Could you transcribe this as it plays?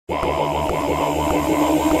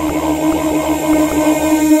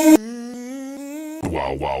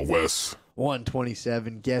Wow, wow, West.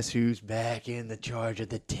 127. Guess who's back in the charge of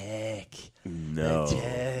the tech? No. The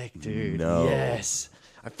tech, dude. No. Yes.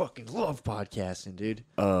 I fucking love podcasting, dude.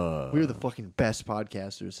 We're the fucking best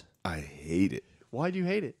podcasters. I hate it. Why do you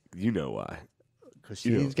hate it? You know why? Because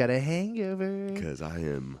Shane's got a hangover. Because I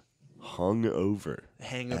am hungover.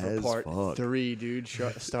 Hangover part 3, dude.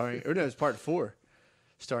 Starring, or no, it's part 4.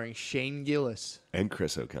 Starring Shane Gillis. And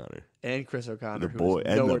Chris O'Connor. And Chris O'Connor. The boy.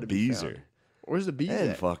 And the Beezer. Where's the Beezer?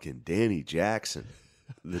 And fucking Danny Jackson.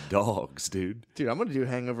 The Dawgz, dude. Dude, I'm going to do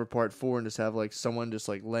Hangover Part 4 and just have like someone just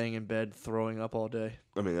like laying in bed throwing up all day.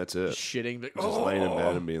 I mean, that's it. Just shitting. Like, Just laying in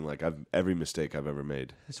bed and being like, every mistake I've ever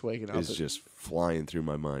made just waking up. is just flying through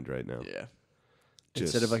my mind right now. Yeah.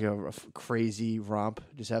 Just, Instead of like a crazy romp,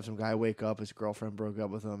 just have some guy wake up, his girlfriend broke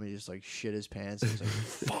up with him, he just like shit his pants. And he's like,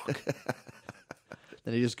 fuck.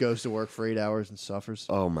 Then he just goes to work for 8 hours and suffers.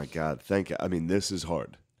 Oh my God. I mean, this is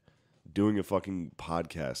hard. Doing a fucking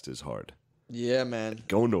podcast is hard. Yeah, man.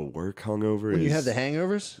 Going to work hungover When you have the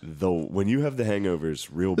hangovers? When you have the hangovers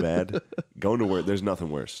real bad, going to work, there's nothing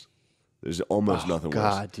worse. There's almost nothing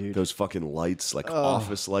worse. Dude. Those fucking lights, like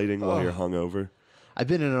office lighting while you're hungover. I've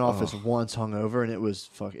been in an office once hungover, and it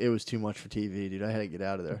was too much for TV, dude. I had to get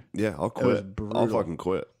out of there. Yeah, I'll quit. It was brutal. I'll fucking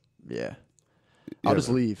quit. Yeah. I'll just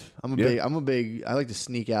leave. I like to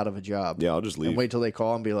sneak out of a job. Yeah, I'll just leave. And wait till they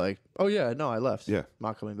call and be like, oh yeah, no, I left. Yeah. I'm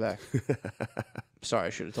not coming back. Sorry, I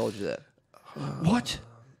should have told you that. What?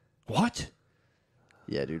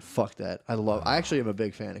 Yeah, dude, fuck that. I actually am a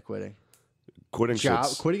big fan of quitting. Quitting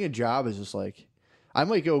Quitting a job is just like, I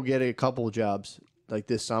might go get a couple of jobs like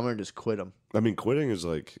this summer and just quit them. I mean, quitting is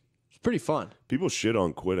like, it's pretty fun. People shit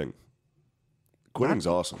on quitting. Quitting's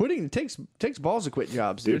awesome. Quitting takes balls to quit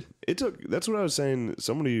jobs, dude. That's what I was saying.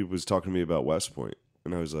 Somebody was talking to me about West Point,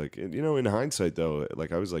 and I was like, in hindsight though,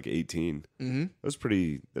 like I was like 18.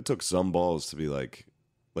 Mm-hmm. That took some balls to be like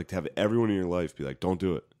to have everyone in your life be like, don't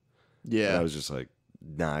do it. Yeah. And I was just like,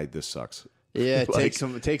 nah, this sucks. Yeah, like,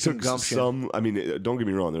 take some gumption. I mean, don't get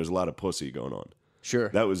me wrong. There was a lot of pussy going on. Sure.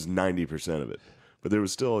 That was 90% of it. But there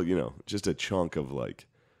was still, just a chunk of like,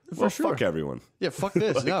 For sure. Fuck everyone. Yeah, fuck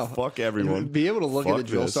this. Like, no. Fuck everyone. Be able to look at the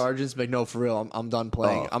drill this. sergeants and be like, no, for real, I'm done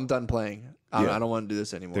playing. I'm done playing. I don't want to do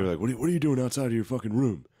this anymore. They were like, what are you doing outside of your fucking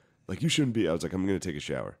room? Like, you shouldn't be. I was like, I'm going to take a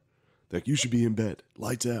shower. They're like, you should be in bed.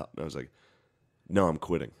 Lights out. And I was like, no, I'm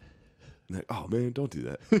quitting. And they're like, oh, man, don't do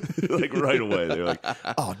that. Like, right away. They're like,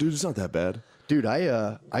 oh, dude, it's not that bad. Dude,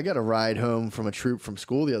 I got a ride home from a troop from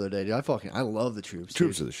school the other day. Dude, I love the troops.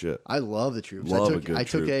 Troops dude. are the shit. I love the troops. Love I a good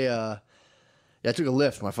took troop. I took a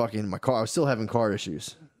lift. My car. I was still having car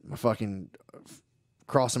issues. My fucking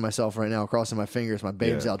crossing myself right now, crossing my fingers. My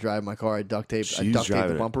babe's out driving my car. I duct taped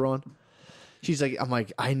the bumper on. She's like, I'm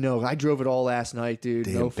like, I know. I drove it all last night, dude.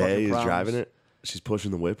 Damn, no fucking Bae problems. is driving it. She's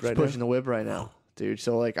pushing the whip right now. Pushing the whip right now, dude.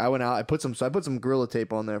 So like, I went out. I put some Gorilla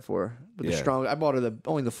Tape on there for her. But the strong. I bought her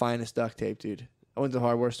only the finest duct tape, dude. I went to the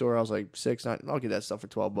hardware store. I was like, I'll get that stuff for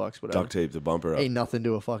 $12, whatever. Duct tape the bumper up. Ain't nothing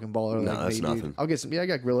to a fucking baller like that's me, nothing. dude. I'll get some. Yeah, I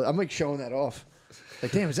got Gorilla. I'm like showing that off.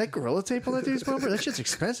 Like, damn, is that Gorilla Tape on that dude's bumper? That shit's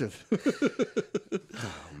expensive.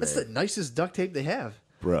 That's the nicest duct tape they have,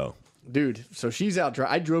 Bro. dude. So she's out.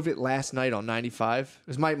 I drove it last night on 95.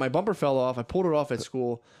 Because my bumper fell off. I pulled it off at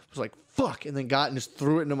school. Was like, fuck, and then got and just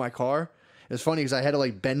threw it into my car. It's funny because I had to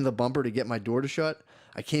like bend the bumper to get my door to shut.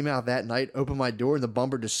 I came out that night, opened my door, and the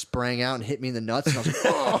bumper just sprang out and hit me in the nuts. And I was like,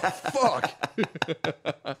 oh, fuck.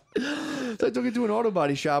 So I took it to an auto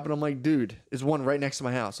body shop, and I'm like, dude, there's one right next to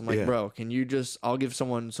my house. I'm like, bro, can you I'll give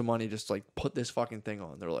someone some money, just like put this fucking thing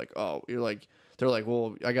on. They're like, they're like,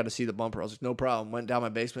 well, I got to see the bumper. I was like, no problem. Went down my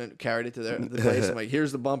basement, carried it to the place. I'm like,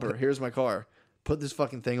 here's the bumper. Here's my car. Put this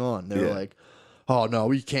fucking thing on. They were like, oh, no,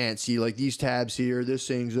 we can't see like these tabs here. This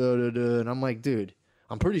thing's, And I'm like, dude,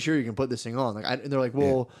 I'm pretty sure you can put this thing on. Like, and they're like,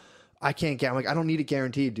 well, I can't. I'm like, I don't need it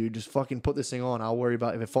guaranteed, dude. Just fucking put this thing on. I'll worry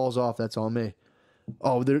about it. If it falls off, that's on me.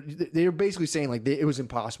 Oh, they're basically saying like it was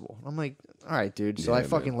impossible. I'm like, all right, dude. So I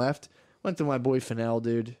fucking left. Went to my boy Fennell,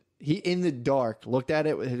 dude. He in the dark looked at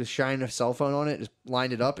it with his shining a cell phone on it, just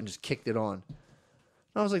lined it up and just kicked it on. And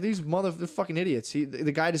I was like, these they're fucking idiots.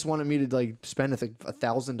 The guy just wanted me to like spend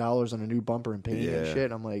 $1,000 on a new bumper and paint and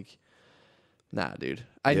shit. I'm like, nah, dude.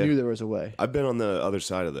 I knew there was a way. I've been on the other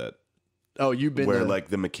side of that. Oh, you've been where like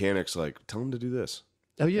the mechanic's like, tell him to do this.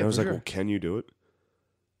 Oh yeah, and I was like, well, can you do it?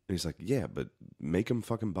 And he's like, yeah, but make him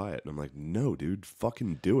fucking buy it. And I'm like, no, dude,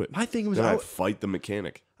 fucking do it. My thing was, then I fight the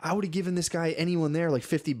mechanic. I would have given this guy, anyone there, like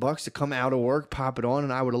 $50 to come out of work, pop it on,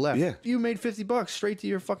 and I would have left. Yeah. You made $50 straight to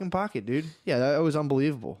your fucking pocket, dude. Yeah, that was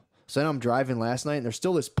unbelievable. So then I'm driving last night, and there's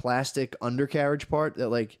still this plastic undercarriage part that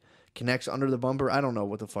like connects under the bumper. I don't know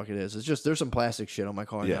what the fuck it is. It's just there's some plastic shit on my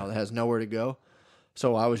car now that has nowhere to go.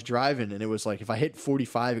 So I was driving, and it was like if I hit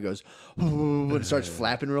 45, it goes and it starts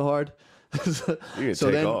flapping real hard. You're gonna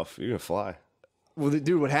take off. You're gonna fly. Well,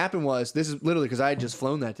 dude, what happened was this is literally because I had just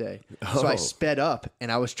flown that day, so I sped up, and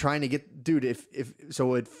I was trying to get dude. If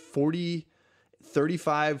so at 40,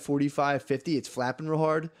 35, 45, 50, it's flapping real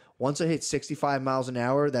hard. Once I hit 65 miles an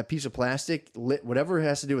hour, that piece of plastic, whatever it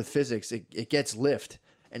has to do with physics, it gets lift,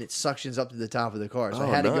 and it suctions up to the top of the car. So I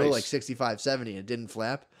had to go like 65, 70, and it didn't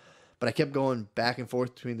flap. But I kept going back and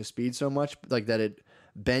forth between the speeds so much like that it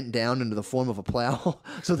bent down into the form of a plow.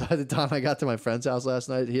 So by the time I got to my friend's house last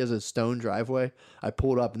night, he has a stone driveway. I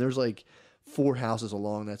pulled up, and there's like 4 houses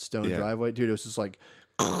along that stone driveway. Dude, it was just like...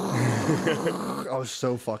 I was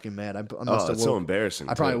so fucking mad. I must have it's so embarrassing.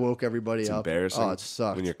 I probably woke everybody up. It's embarrassing. Oh, it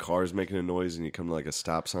sucked. When your car's making a noise and you come to like a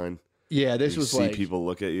stop sign. Yeah, this was like... You see people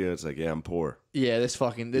look at you, it's like, yeah, I'm poor. Yeah, this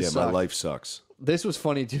sucked. My life sucks. This was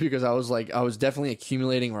funny too because I was definitely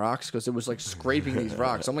accumulating rocks because it was like scraping these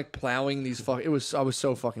rocks. I'm like plowing these I was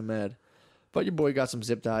so fucking mad. But your boy got some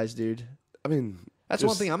zip ties, dude. I mean, that's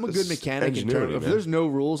one thing. I'm a good mechanic. If there's no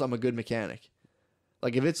rules, I'm a good mechanic.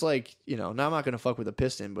 Like if it's like, now I'm not gonna fuck with a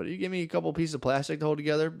piston, but you give me a couple pieces of plastic to hold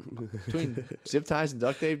together between zip ties and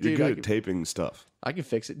duct tape, dude. You're good at taping stuff. I can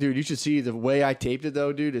fix it, dude. You should see the way I taped it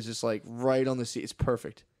though, dude. It's just like right on the seat. It's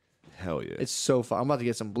perfect. Hell yeah. It's so fun. I'm about to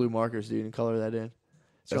get some blue markers, dude, and color that in.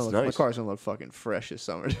 That's nice. My car's gonna look fucking fresh this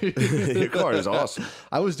summer, dude. Your car is awesome.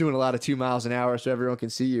 I was doing a lot of 2 miles an hour so everyone can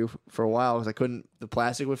see you for a while because I couldn't. The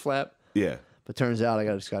plastic would flap. Yeah. But turns out I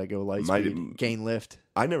just gotta go light speed, gain lift.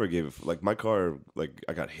 I never gave a like my car. Like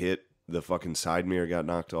I got hit. The fucking side mirror got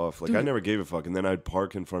knocked off. Like dude. I never gave a fuck. And then I'd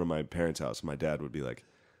park in front of my parents' house. And my dad would be like,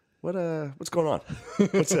 what's going on?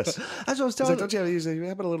 What's this? That's what I was telling. Like, don't you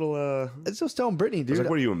have a little? That's what I was telling Brittany, dude. I was like,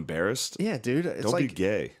 what are you embarrassed? Yeah, dude. It's don't like, be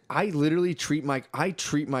gay. I literally treat my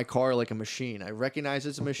car like a machine. I recognize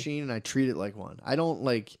it's a machine and I treat it like one. I don't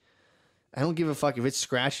give a fuck if it's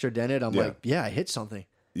scratched or dented. I'm like, yeah, I hit something.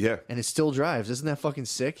 Yeah. And it still drives. Isn't that fucking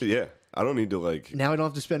sick? Yeah. I don't need to like... Now I don't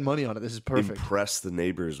have to spend money on it. This is perfect. Impress the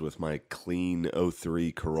neighbors with my clean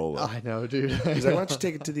 03 Corolla. I know, dude. He's like, why don't you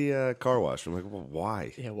take it to the car wash? I'm like, well,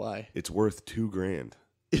 why? Yeah, why? It's worth $2,000.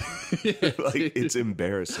 Like, it's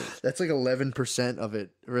embarrassing. That's like 11% of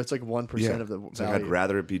it. Or it's like 1% of the value. Like, I'd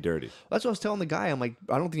rather it be dirty. That's what I was telling the guy. I'm like,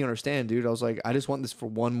 I don't think you understand, dude. I was like, I just want this for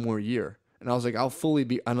 1 more year. And I was like,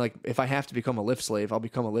 I'm like, if I have to become a Lyft slave, I'll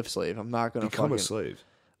become a Lyft slave. I'm not going to become a slave.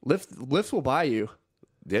 Lyft will buy you.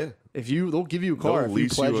 Yeah. They'll give you a car if you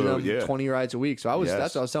pledge them 20 rides a week. So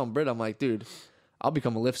that's what I was telling Britt. I'm like, dude, I'll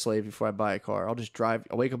become a Lyft slave before I buy a car. I'll just drive.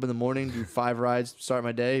 I'll wake up in the morning, do 5 rides, start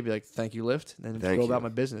my day, be like, thank you, Lyft, and then go about my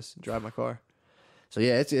business and drive my car. So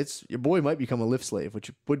yeah, it's your boy might become a Lyft slave, which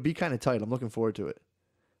would be kind of tight. I'm looking forward to it.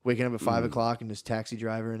 Waking up at 5 o'clock and just taxi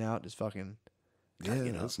driver and out, just fucking.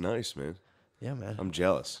 Yeah, that's nice, man. Yeah, man. I'm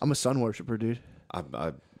jealous. I'm a sun worshiper, dude.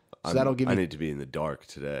 That'll give me... I need to be in the dark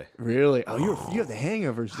today. Really? Oh, you have the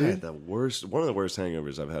hangovers, dude. I had one of the worst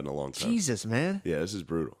hangovers I've had in a long time. Jesus, man. Yeah, this is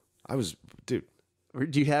brutal. Dude.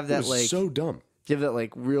 Do you have that like so dumb? Do you have that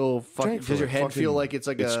like real fucking? Does your head feel like it's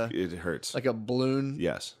like it hurts like a balloon?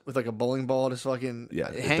 Yes. With like a bowling ball, just fucking.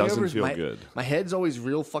 Yeah. It doesn't feel good. My head's always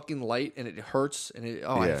real fucking light, and it hurts, and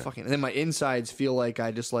I fucking. And then my insides feel like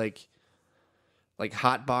I just like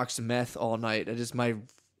hot boxed meth all night. I just my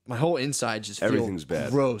whole inside just everything's feel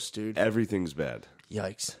bad. Gross, dude. Everything's bad.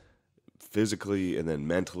 Yikes. Physically and then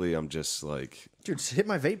mentally, I'm just like, dude, just hit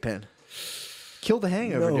my vape pen. Kill the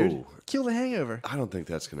hangover, dude. Kill the hangover. I don't think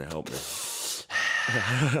that's gonna help me.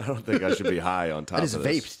 I don't think I should be high on top of this. I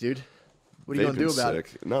just vaped, dude. What are you gonna do about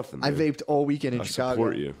it? Nothing. Man. I vaped all weekend in Chicago. I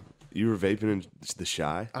support you. You were vaping in the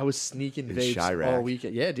Shy? I was sneaking vapes all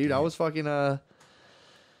weekend. Yeah, dude. I was fucking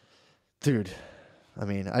dude. I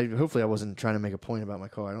mean, hopefully I wasn't trying to make a point about my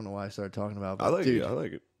car. I don't know why I started talking about it. But I like dude, it. I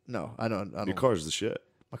like it. No, I don't. Your car's the shit.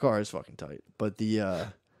 My car is fucking tight. But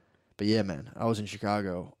but yeah, man. I was in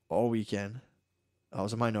Chicago all weekend. I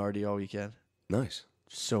was a minority all weekend. Nice.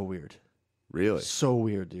 So weird. Really? So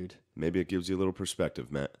weird, dude. Maybe it gives you a little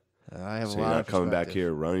perspective, Matt. I have a lot of perspective. You're not coming back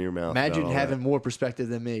here running your mouth. Imagine having more perspective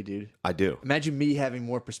than me, dude. I do. Imagine me having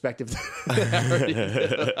more perspective than I already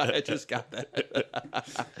do. I just got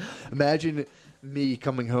that. Imagine me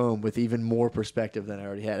coming home with even more perspective than I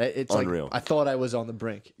already had. It's unreal. Like I thought I was on the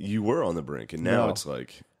brink. You were on the brink, and now it's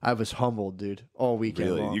like I was humbled, dude, all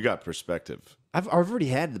weekend long. You got perspective. I've already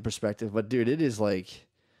had the perspective, but dude, it is like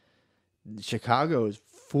Chicago is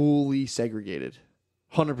fully segregated,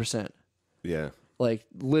 100%. Yeah. Like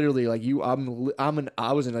literally, like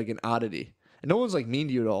I was in like an oddity, And no one's like mean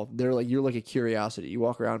to you at all. They're like, you're like a curiosity. You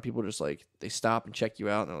walk around, people just like, they stop and check you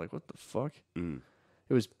out, and they're like, what the fuck? Mm.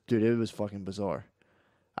 It was fucking bizarre.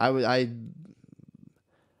 I'm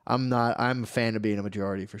a fan of being a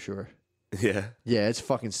majority for sure. Yeah. Yeah, it's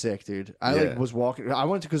fucking sick, dude. I was walking. I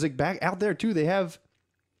went to, because like back out there too, they have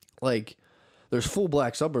like there's full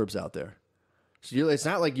black suburbs out there. So it's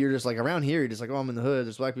not like you're just like around here. You're just like, oh, I'm in the hood.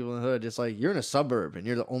 There's black people in the hood. It's like you're in a suburb and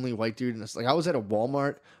you're the only white dude. And it's like I was at a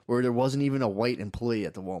Walmart where there wasn't even a white employee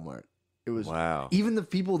at the Walmart. It was wow. Even the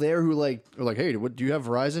people there who like were like, hey, what do you have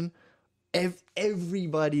Verizon?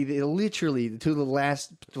 Everybody, they literally to the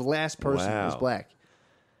last person was black.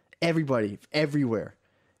 Everybody, everywhere.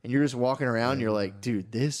 And you're just walking around and you're like,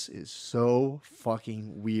 dude, this is so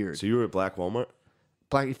fucking weird. So you were at Black Walmart?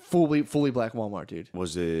 Fully black Walmart, dude.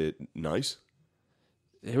 Was it nice?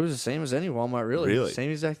 It was the same as any Walmart, really. Really?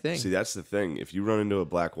 Same exact thing. See, that's the thing. If you run into a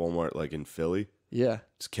Black Walmart like in Philly, yeah.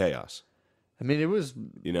 it's chaos. I mean, it was...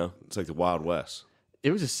 You know? It's like the Wild West.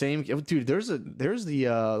 It was the same... Dude, there's the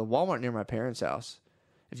Walmart near my parents' house.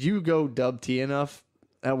 If you go dub T enough,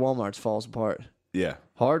 that Walmart falls apart. Yeah.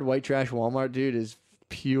 Hard white trash Walmart, dude, is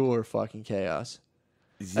pure fucking chaos.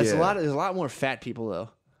 Yeah. There's a lot more fat people, though.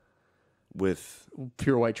 With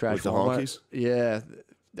pure white trash with the Walmart. honkies? Yeah.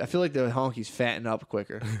 I feel like the honkies fatten up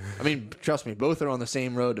quicker. I mean, trust me, both are on the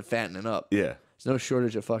same road to fattening up. Yeah. There's no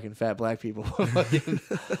shortage of fucking fat black people.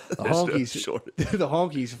 The honkies, no the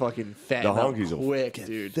honkies fucking fatten up quick,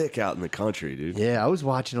 dude. Thick out in the country, dude. Yeah, I was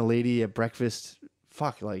watching a lady at breakfast,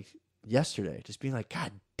 like yesterday, just being like,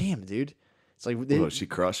 God damn, dude. It's like, She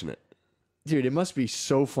crushing it. Dude, it must be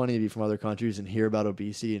so funny to be from other countries and hear about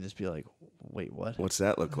obesity and just be like, wait, what? What's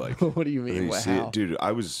that look like? What do you mean? You see it? Dude,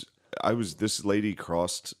 I was this lady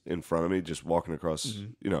crossed in front of me, just walking across.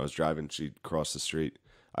 Mm-hmm. I was driving. She crossed the street.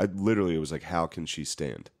 It was like, how can she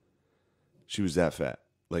stand? She was that fat.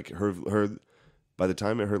 Like her. By the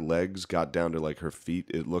time her legs got down to like her feet,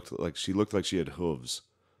 it looked like she had hooves.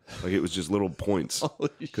 Like it was just little points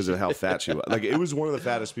because of how fat she was. Like it was one of the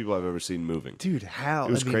fattest people I've ever seen moving. Dude, how?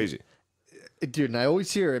 It was crazy. Dude, and I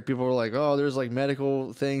always hear it. People are like, oh, there's like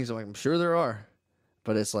medical things. I'm like, I'm sure there are.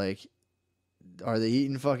 But it's like, are they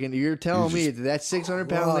eating fucking... You're telling me that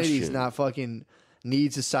 600-pound lady's not fucking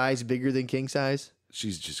needs a size bigger than king size?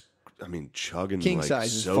 She's just, chugging king like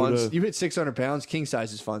size is soda. fun. You hit 600 pounds, king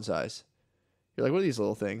size is fun size. You're like, what are these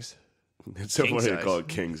little things? It's so funny to call it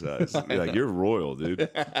king size. You're like, you're royal,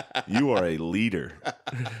 dude. You are a leader.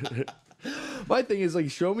 My thing is,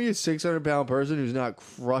 like, show me a 600-pound person who's not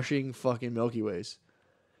crushing fucking Milky Ways.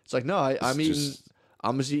 It's like, no, I'm just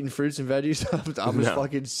eating fruits and veggies. I'm just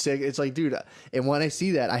fucking sick. It's like, dude, and when I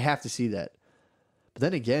see that, I have to see that. But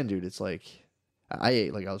then again, dude, it's like, I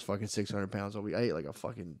ate like I was fucking 600 pounds all week. I ate like a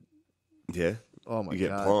fucking... Yeah? Oh, my God. You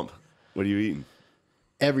get plump. What are you eating?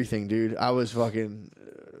 Everything, dude. I was fucking...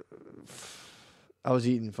 I was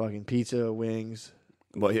eating fucking pizza, wings...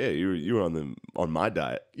 Well, yeah, you were on my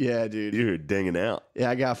diet. Yeah, dude. You were dinging out. Yeah,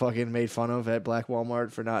 I got fucking made fun of at Black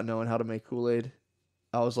Walmart for not knowing how to make Kool-Aid.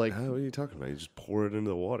 I was like... What are you talking about? You just pour it into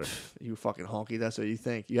the water. You fucking honky. That's what you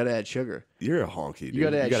think. You got to add sugar. You're a honky, dude. You got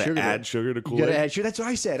to add sugar to Kool-Aid? You got to add sugar. That's what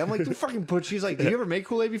I said. I'm like, don't fucking put... She's like, do you ever make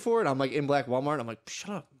Kool-Aid before? And I'm like, in Black Walmart. I'm like,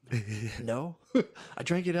 shut up. No. I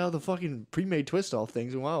drank it out of the fucking pre-made Twist-Off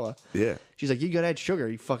things in Wawa. Yeah. She's like, you got to add sugar.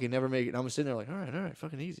 You fucking never make it. And I'm sitting there like, all right,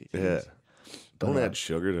 fucking easy. Yeah. Easy. Don't add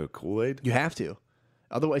sugar to Kool-Aid? You have to.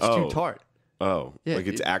 Otherwise, it's too tart. Oh. Yeah, like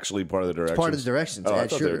it's actually part of the directions? It's part of the directions. Oh, I add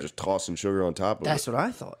thought sugar. they were just tossing sugar on top of it. That's what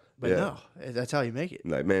I thought. But no, that's how you make it.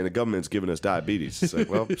 Like, man, the government's giving us diabetes. It's like,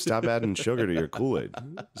 well, stop adding sugar to your Kool-Aid.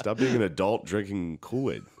 Stop being an adult drinking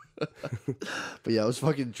Kool-Aid. But yeah, I was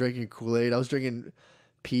fucking drinking Kool-Aid. I was drinking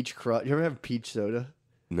peach crush. You ever have peach soda?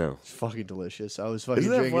 No. It's fucking delicious. I was fucking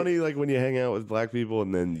Isn't that drinking... funny, like, when you hang out with black people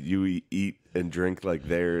and then you eat and drink, like,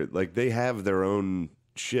 they have their own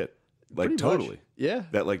shit. Like, Pretty totally. much. Yeah.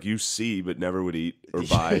 That, like, you see but never would eat or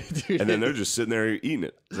buy. Dude. And then they're just sitting there eating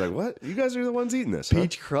it. It's like, what? You guys are the ones eating this, huh?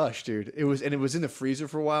 Peach crush, dude. It was in the freezer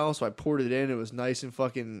for a while, so I poured it in. It was nice and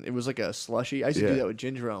fucking... It was like a slushy. I used to do that with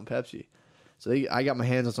ginger ale and Pepsi. So I got my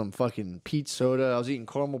hands on some fucking peach soda. I was eating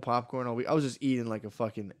caramel popcorn all week. I was just eating like a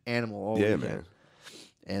fucking animal all weekend. Man.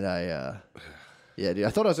 And yeah, dude.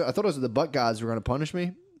 I thought it was the butt gods were gonna punish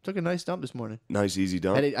me. Took a nice dump this morning. Nice easy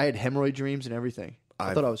dump. I had hemorrhoid dreams and everything.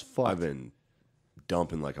 I thought I was fucked. I've been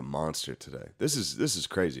dumping like a monster today. This is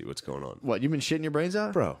crazy. What's going on? What, you've been shitting your brains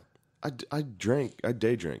out, bro? I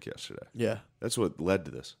day drank yesterday. Yeah, that's what led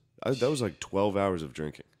to this. That was like 12 hours of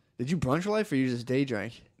drinking. Did you brunch life or you just day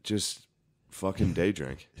drank? Just fucking day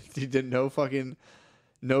drank. You didn't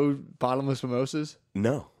no bottomless mimosas?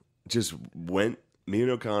 No, just went. Me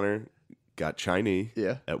and O'Connor got Chinese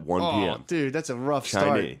Yeah. at 1 Oh, p.m. dude, that's a rough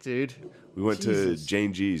Chinese. start, dude. We went Jesus. to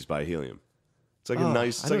Jane G's by Helium. It's like a Oh,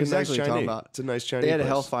 nice, I it's know like exactly a what nice you're talking Chinese. about. It's a nice Chinese They had a place.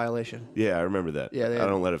 health violation. Yeah, I remember that. Yeah, they I had-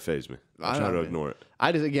 don't let it phase me. I try to ignore it.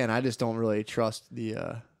 I just don't really trust the.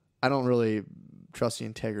 I don't really trust the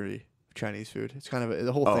integrity of Chinese food. It's kind of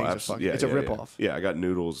the whole thing's a fucking. Yeah, it's a yeah, ripoff. Yeah, I got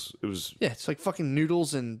noodles. It was Yeah, it's like fucking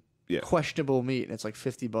noodles and questionable meat, and it's like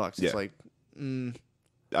 $50. It's Yeah. like,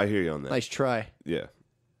 I hear you on that. nice try. Yeah,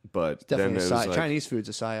 but Definitely then a it was like, Chinese food's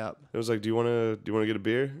a psyop. it was like, do you want to get a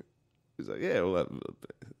beer? He's like, yeah, we'll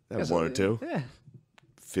have one or two. Yeah.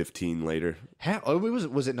 15 later.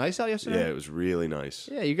 Was it nice out yesterday? Yeah, it was really nice.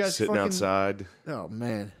 Yeah, you guys sitting fucking- outside, Oh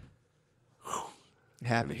man.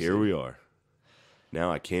 Happy. and here we are.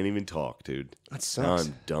 Now I can't even talk, dude. That Now sucks.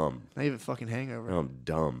 I'm dumb. Not even fucking hangover. Now I'm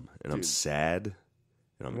dumb, and I'm Dude. sad,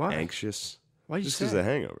 and I'm Why? anxious. Why you Just sad? because of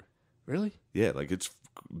the hangover. Really? Yeah, like it's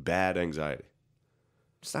bad anxiety.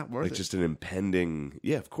 It's not worth Like it. just an impending.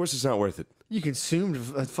 Yeah, of course it's not worth it. You consumed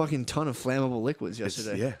a fucking ton of flammable liquids It's,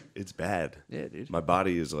 yesterday. yeah, it's bad. Yeah, dude. My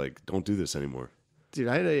body is like, don't do this anymore. Dude,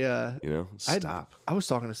 I had a. You know, stop. I was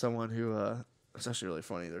talking to someone who. It's actually really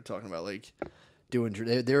funny. They're talking about like doing.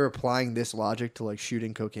 They're applying this logic to like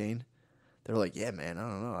shooting cocaine. They're like, yeah, man, I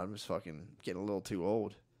don't know. I'm just fucking getting a little too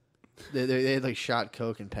old. They had like shot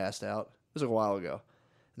coke and passed out. It was like a while ago.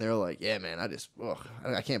 And they were like, yeah, man,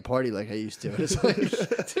 I can't party like I used to. And it's like,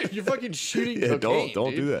 dude, you're fucking shooting Yeah, cocaine.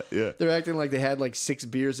 don't dude. do that. Yeah. They're acting like they had like 6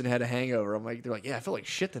 beers and had a hangover. They're like, yeah, I feel like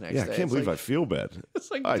shit the next Yeah, day. I can't It's believe like, I feel bad. It's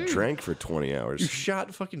like, I dude, drank for 20 you hours.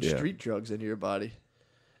 shot fucking Yeah. street drugs into your body,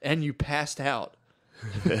 and you passed out.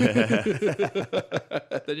 Then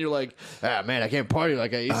you're like, man, I can't party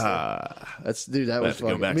like I used to. That's dude. That was have to go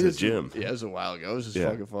fucking. back to the this- gym. Yeah, it was a while ago. It was just Yeah.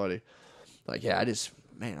 fucking funny. Like, yeah,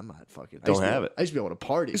 I'm not fucking. I Don't used to be- have it. I used to be able to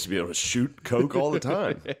party. Used to be able to shoot coke all the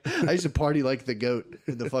time. I used to party like the goat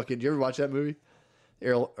in the fucking. Did you ever watch that movie?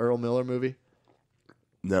 Earl Miller movie.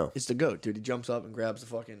 No. It's the goat, dude. He jumps up and grabs the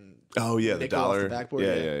fucking. Oh yeah, the nickel off dollar. the backboard,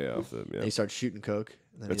 yeah, yeah. yeah, yeah. Off the, yeah. And he starts shooting coke.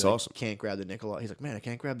 And then That's he, like, awesome. Can't grab the nickel. He's like, man, I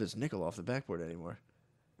can't grab this nickel off the backboard anymore.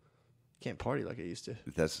 Can't party like I used to.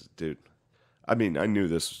 That's dude. I mean, I knew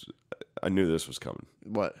this was coming.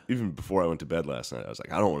 What? Even before I went to bed last night, I was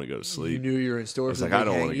like, I don't want to go to You sleep. knew you were in store. I was for like, the I big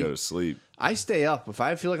don't want to hangy. go to sleep. I stay up if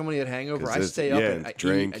I feel like I'm gonna get a hangover. 'Cause I it's- stay up yeah, and I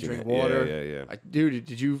drink eat. I drink and- yeah, water. yeah. Dude,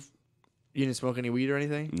 did you? You didn't smoke any weed or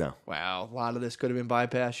anything? No, Wow, a lot of this could have been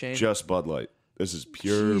bypassed, Shane. just Bud Light. This is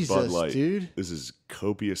pure Jesus, Bud Light, dude. This is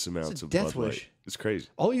copious amounts a of death Bud Light. wish. It's crazy.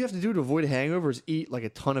 All you have to do to avoid a hangover is eat like a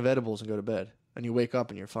ton of edibles and go to bed, and you wake up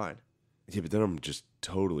and you're fine. Yeah, but then I'm just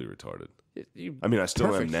totally retarded. You- I mean, I still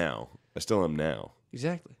Perfect. am now. I still am now.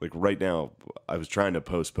 Exactly. Like right now, I was trying to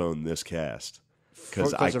postpone this cast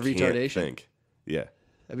because I Because of can't retardation? think. Yeah,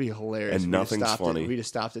 That'd be hilarious. And if we just nothing's stopped funny. We just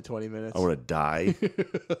stopped at 20 minutes. I want to die.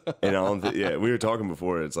 And I don't yeah, we were talking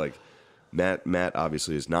before. It's like Matt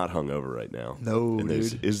obviously is not hungover right now. No, and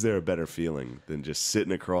dude. Is there a better feeling than just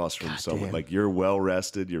sitting across from someone damn. like you're well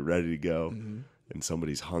rested, you're ready to go, and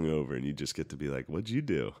somebody's hungover, and you just get to be like, "What'd you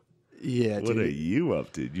do? Yeah, What are dude. you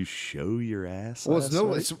up to? Did you show your ass?" Well, last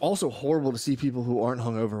night? it's also horrible to see people who aren't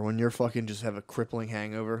hungover when you're fucking just have a crippling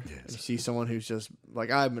hangover. And you see someone who's just like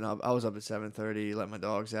I was up at 7:30, let my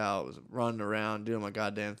dogs out, was running around doing my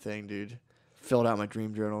goddamn thing, dude. Filled out my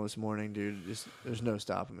dream journal this morning, dude. Just there's no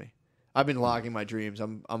stopping me. I've been logging my dreams.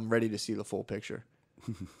 I'm ready to see the full picture.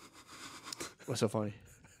 What's so funny?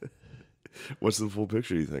 What's the full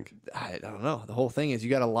picture? You think? I don't know. The whole thing is you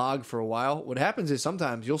got to log for a while. What happens is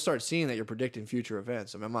sometimes you'll start seeing that you're predicting future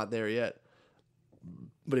events. I mean, I'm not there yet.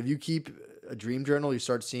 But if you keep a dream journal, you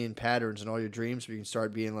start seeing patterns in all your dreams. So you can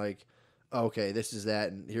start being like, oh, okay, this is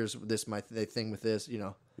that. And here's this, my thing with this, you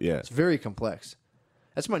know. Yeah, It's very complex.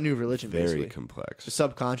 That's my new religion, very basically. complex. The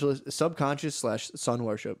subconscious / sun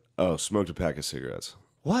worship. Oh, smoked a pack of cigarettes.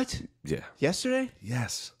 What? Yeah. Yesterday?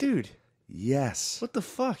 Yes. Dude, Yes. what the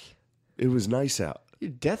fuck? It was nice out.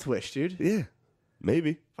 Your death wish, dude. Yeah.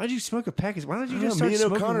 Maybe. Why'd you smoke a package? Why don't you just me start and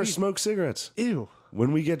smoking O'Connor weed? smoke cigarettes Ew.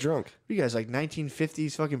 when we get drunk. You guys like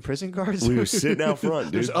 1950s fucking prison guards? We were sitting out front,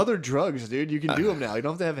 dude. There's other drugs, dude. You can do them now. You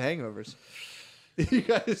don't have to have hangovers. You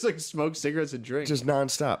guys like smoke cigarettes and drink. Just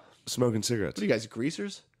nonstop smoking cigarettes. What are you guys,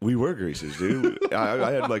 greasers? We were greasers, dude.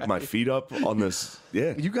 I had like my feet up on this.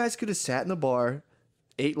 Yeah. You guys could have sat in the bar,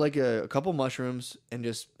 ate like a couple mushrooms, and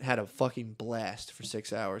just had a fucking blast for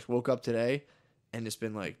 6 hours. Woke up today and just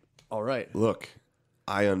been like, all right, Look,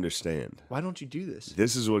 I understand. why don't you do this?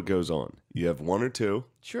 This is what goes on. You have one or two.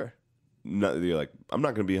 Sure. No, you're like, I'm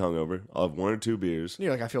not going to be hungover. I'll have one or two beers.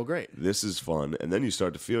 You're like, I feel great. This is fun. And then you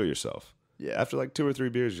start to feel yourself. Yeah. After like 2 or 3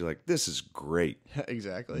 beers, you're like, this is great.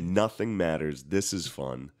 Exactly. Nothing matters. This is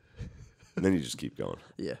fun. And then you just keep going.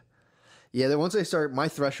 Yeah. Yeah, then once I start, my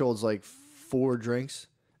threshold's like 4 drinks,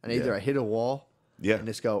 and either I hit a wall, and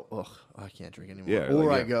just go, ugh, I can't drink anymore,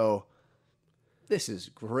 or I go, this is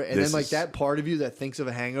great, and then like that part of you that thinks of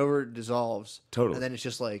a hangover dissolves, totally, and then it's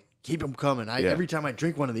just like keep them coming. Every time I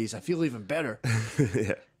drink one of these, I feel even better.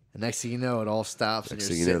 Yeah. And next thing you know, it all stops, next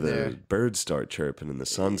and you're thing you know, there. the birds start chirping, and the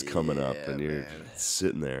sun's coming up, and you're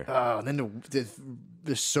sitting there. Oh, and then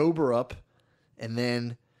the sober up, and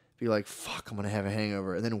then be like, fuck, I'm going to have a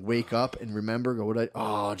hangover. And then wake up and remember,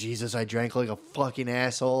 oh, Jesus, I drank like a fucking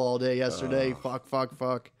asshole all day yesterday.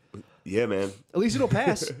 Fuck. Yeah, man. At least it'll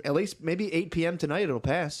pass. At least maybe 8 p.m. tonight it'll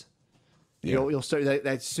pass. Yeah. You'll start,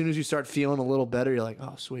 as soon as you start feeling a little better, you're like,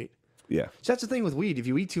 oh, sweet. Yeah. So that's the thing with weed. If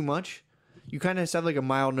you eat too much, you kind of have like a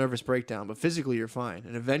mild nervous breakdown, but physically you're fine.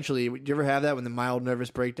 And eventually, do you ever have that when the mild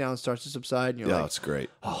nervous breakdown starts to subside? And you're like, it's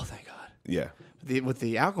great. Oh, thank God. Yeah. With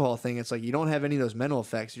the alcohol thing, it's like you don't have any of those mental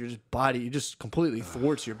effects. You just completely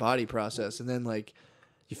thwarts your body process. And then like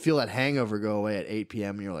you feel that hangover go away at 8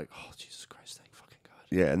 p.m. and you're like, oh, Jesus Christ, thank fucking God.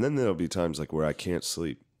 Yeah, and then there'll be times like where I can't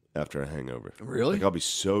sleep after a hangover. Really? Like I'll be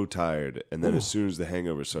so tired, and then as soon as the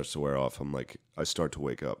hangover starts to wear off, I'm like, I start to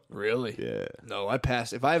wake up. Really? Yeah. No, I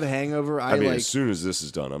pass. If I have a hangover, I mean, like, as soon as this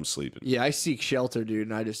is done, I'm sleeping. Yeah, I seek shelter, dude,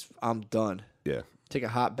 and I'm done. Yeah. Take a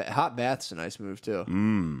hot bath's a nice move too.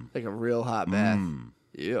 Take a real hot bath.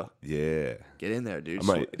 Yeah. Yeah. Get in there, dude.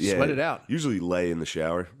 Sweat it out. Usually lay in the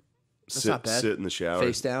shower. That's not bad. Sit in the shower.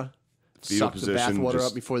 Face down. Fetal Suck position, the bath water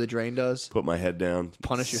just up before the drain does. Put my head down.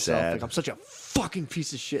 Punish yourself. Sad. Like, I'm such a fucking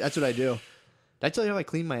piece of shit. That's what I do. Did I tell you how I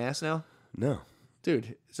clean my ass now? No.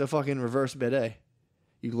 Dude, it's a fucking reverse bidet.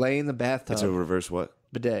 You lay in the bathtub. It's a reverse what?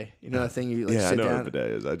 Bidet. You know that thing you like yeah, sit I know down? what a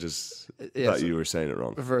bidet is. I just thought you were saying it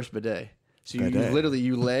wrong. Reverse bidet. So you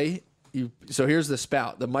literally lay. So here's the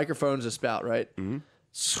spout. The microphone's a spout, right?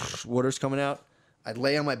 Mm-hmm. Water's coming out. I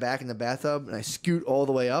lay on my back in the bathtub and I scoot all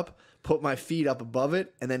the way up, put my feet up above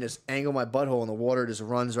it, and then just angle my butthole, and the water just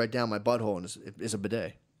runs right down my butthole, and it's a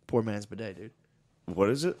bidet. Poor man's bidet, dude. What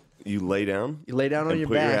is it? You lay down? You lay down on your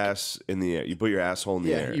back. Put your ass in the air. You put your asshole in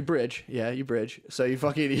the air. Yeah, you bridge. You bridge. So you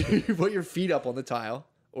fucking you put your feet up on the tile,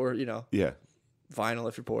 or vinyl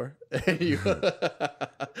if you're poor. And you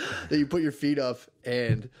then you put your feet up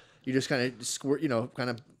and you just kind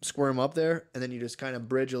of squirm up there, and then you just kind of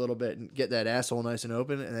bridge a little bit and get that asshole nice and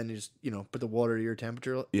open, and then you just put the water to your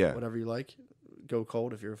temperature, whatever you like. Go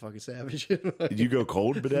cold if you're a fucking savage. Did you go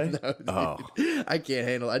cold bidet? No, I can't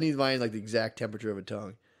handle it. I need mine like the exact temperature of a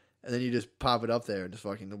tongue, and then you just pop it up there, and just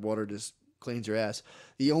fucking the water just cleans your ass.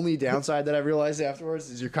 The only downside that I realized afterwards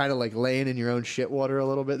is you're kind of like laying in your own shit water a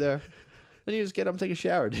little bit there. Then you just get up and take a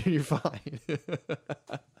shower, dude. You're fine.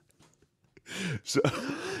 So,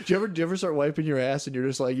 do you ever start wiping your ass and you're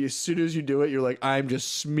just like, as soon as you do it, you're like, I'm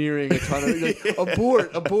just smearing a ton of like,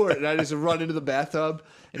 abort, and I just run into the bathtub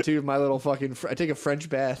and do my little fucking. I take a French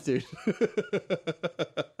bath, dude.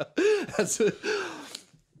 That's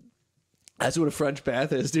what a French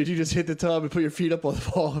bath is, dude. You just hit the tub and put your feet up on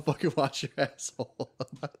the wall and fucking wash your asshole,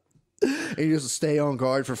 and you just stay on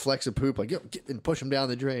guard for flecks of poop, like get and push them down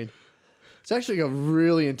the drain. It's actually a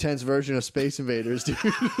really intense version of Space Invaders, dude.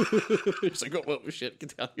 It's like, oh shit,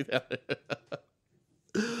 get down.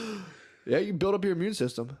 Yeah, you build up your immune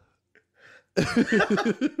system. But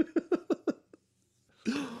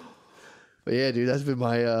yeah, dude, that's been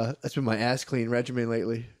my ass clean regimen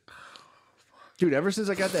lately. Dude, ever since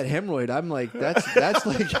I got that hemorrhoid, I'm like, that's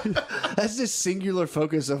like that's the singular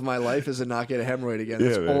focus of my life is to not get a hemorrhoid again.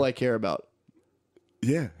 That's all I care about.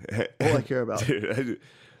 Yeah, all I care about. Dude,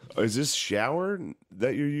 is this shower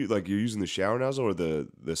that you're using the shower nozzle or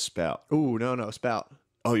the spout? Ooh, no, spout.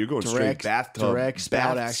 Oh, you're going straight bathtub, direct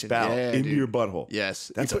spout action, into your butthole.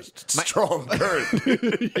 Yes, that's a strong current.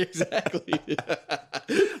 Exactly.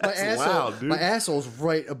 That's loud, dude. My asshole's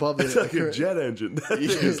right above it's like a jet engine. That thing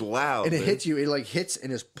is loud, and it hits you. It like hits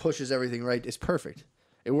and just pushes everything right. It's perfect.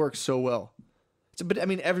 It works so well. It's a bidet. I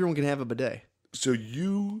mean, everyone can have a bidet. So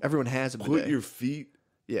everyone has a bidet. Put your feet.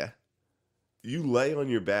 Yeah. You lay on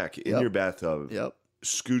your back in your bathtub. Yep.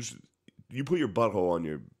 Scooch. You put your butthole on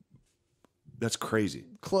your. That's crazy.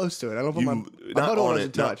 Close to it. I don't put my not butthole on doesn't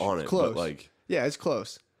it. touch. Not on it. Close. But like. Yeah, it's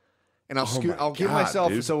close. And I'll give God,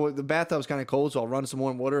 myself. Dude. So the bathtub's kind of cold, so I'll run some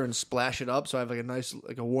warm water and splash it up, so I have like a nice,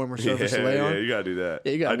 like a warmer surface to lay on. Yeah, you gotta do that.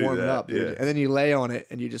 Yeah, you gotta warm it up, dude. Yeah. And then you lay on it,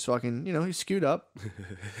 and you just fucking, you scoot up,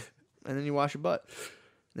 and then you wash your butt.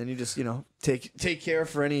 Then you just, take care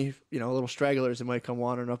for any, little stragglers that might come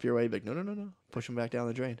wandering up your way. Be like, no, push them back down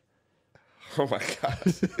the drain. Oh my God.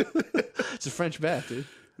 It's a French bath, dude.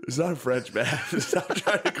 It's not a French bath. Stop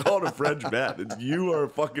trying to call it a French bath. You are a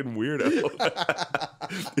fucking weirdo.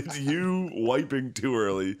 It's you wiping too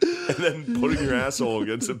early and then putting your asshole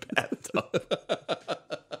against a bathtub.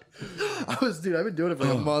 I've been doing it for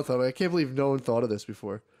like a month. I can't believe no one thought of this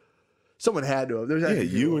before. Someone had to have. Yeah,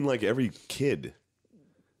 you and like every kid.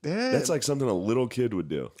 Yeah. That's like something a little kid would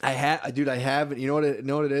do. I have. You know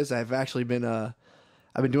what it is? I've actually been I've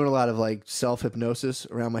been doing a lot of like self hypnosis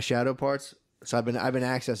around my shadow parts. So I've been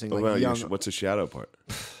accessing like what's a shadow part?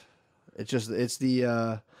 It's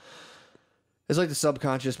like the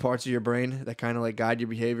subconscious parts of your brain that kind of like guide your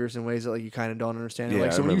behaviors in ways that like you kind of don't understand. Yeah,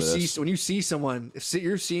 like so when you see someone, if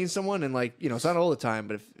you're seeing someone and like, you know, it's not all the time,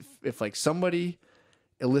 but if like somebody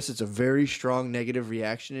elicits a very strong negative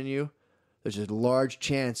reaction in you, there's a large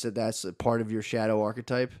chance that that's a part of your shadow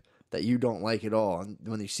archetype that you don't like at all. And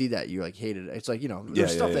when you see that, you like hate it. It's like, you know,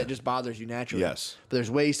 there's stuff that just bothers you naturally. Yes. But there's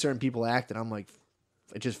ways certain people act and I'm like,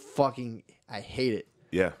 I hate it.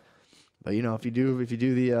 Yeah. But you know, if you do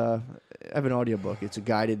the I have an audiobook. It's a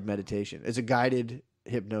guided meditation. It's a guided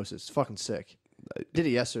hypnosis. It's fucking sick. Did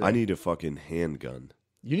it yesterday. I need a fucking handgun.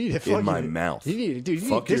 You need it in my mouth. You need it, dude.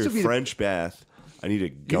 Fuck your French bath. I need a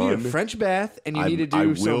gun. You need a French bath, and you need to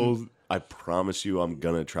do I promise you, I'm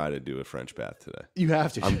gonna try to do a French bath today. You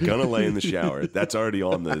have to. I'm gonna lay in the shower. That's already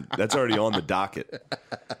on the docket.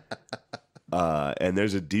 And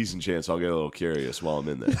there's a decent chance I'll get a little curious while I'm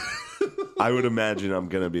in there. I would imagine I'm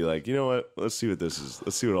gonna be like, you know what? Let's see what this is.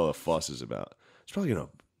 Let's see what all the fuss is about. It's probably gonna.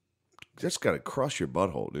 That's gotta crush your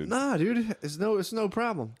butthole, dude. Nah, dude. It's no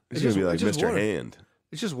problem. It's gonna be like Mr. Water. Hand.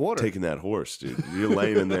 It's just water. Taking that horse, dude. You're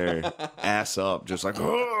laying in there, ass up, just like.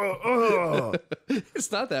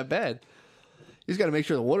 It's not that bad. You just got to make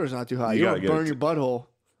sure the water's not too hot. You don't burn your butthole.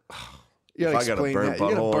 You if I got a burnt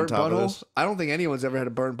butthole on top of this, I don't think anyone's ever had a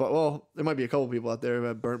burnt butt. Well, there might be a couple people out there who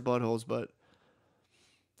have burnt buttholes, but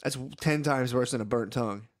that's 10 times worse than a burnt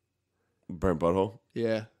tongue. Burnt butthole?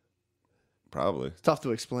 Yeah, probably. It's tough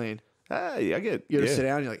to explain. Hey, I get. You gotta sit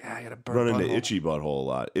down. And you're like, I got a burnt. Run butthole. into itchy butthole a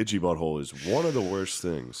lot. Itchy butthole is one of the worst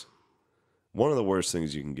things. One of the worst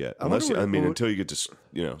things you can get, until you get to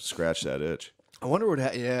scratch that itch. I wonder what.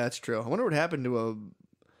 Yeah, that's true. I wonder what happened to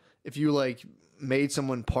if you like made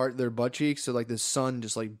someone part their butt cheeks, so like the sun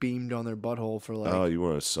just like beamed on their butthole for like. Oh, you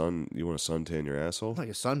want to suntan your asshole? Like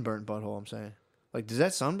a sunburnt butthole. I'm saying. Like, does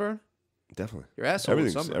that sunburn? Definitely. Your asshole.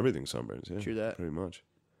 Everything sunburns. Yeah, true that. Pretty much.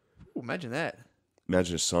 Ooh, imagine that.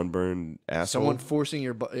 Imagine a sunburned asshole. Someone forcing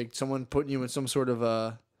your someone putting you in some sort of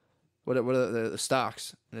what are the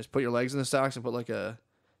stocks, and just put your legs in the stocks and put like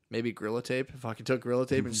maybe Gorilla Tape. If I could took Gorilla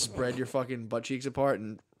Tape and spread your fucking butt cheeks apart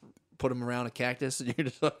and put them around a cactus, and you're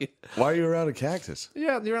just fucking. Why are you around a cactus?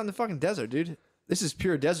 Yeah, you're on the fucking desert, dude. This is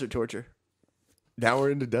pure desert torture. Now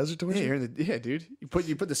we're into desert torture. Yeah, dude.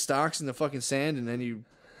 You put the stocks in the fucking sand, and then you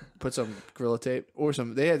put some Gorilla Tape or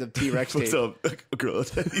some. They had the T-Rex tape. What's up, Gorilla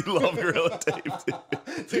Tape? You love Gorilla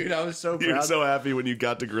Tape, dude. I was so proud. You're so happy when you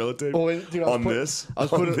got to Gorilla Tape. Oh, dude, on this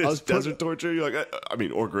desert torture. You're like,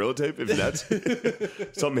 or Gorilla Tape if that's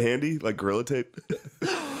something handy like Gorilla Tape.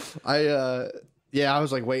 I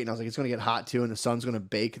was like waiting. I was like, it's gonna get hot too, and the sun's gonna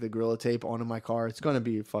bake the Gorilla Tape onto my car. It's gonna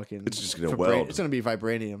be fucking. It's just gonna weld. It's gonna be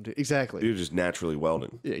vibranium, dude. Exactly. You're just naturally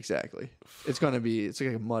welding. Yeah, exactly. It's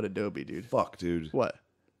like a mud adobe, dude. Fuck, dude. What?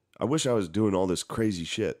 I wish I was doing all this crazy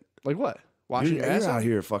shit. Like what? Washing your asshole? You're out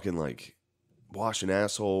here fucking like washing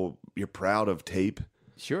asshole. You're proud of tape.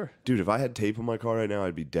 Sure. Dude, if I had tape on my car right now,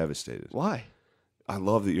 I'd be devastated. Why? I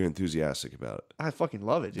love that you're enthusiastic about it. I fucking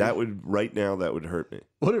love it, dude. That would hurt me.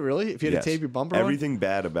 Would it really? If you had to tape your bumper Everything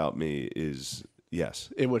bad about me is,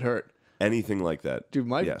 yes. It would hurt. Anything like that.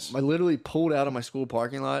 Dude, I literally pulled out of my school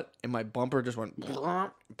parking lot and my bumper just went,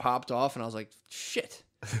 popped off, and I was like, shit.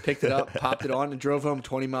 Picked it up, popped it on, and drove home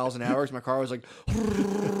 20 miles an hour because my car was like,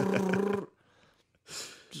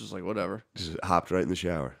 just like, whatever. Just hopped right in the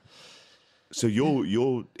shower. So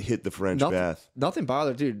you'll hit the French bath. Nothing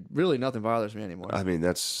bothers, dude. Really, nothing bothers me anymore. I mean,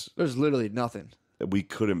 there's literally nothing. We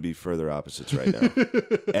couldn't be further opposites right now.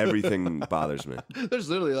 Everything bothers me. There's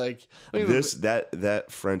literally like that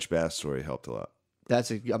French bath story helped a lot. I'm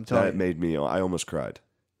telling you, that made me. I almost cried.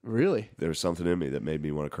 Really? There was something in me that made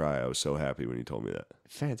me want to cry. I was so happy when you told me that.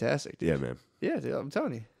 Fantastic, dude. Yeah, man. Yeah, dude, I'm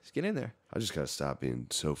telling you. Just get in there. I just gotta stop being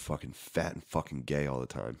so fucking fat and fucking gay all the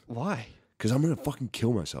time. Why? Because I'm gonna fucking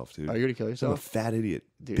kill myself, dude. Are you gonna kill yourself? I'm a fat idiot,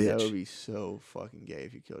 dude. Bitch. That would be so fucking gay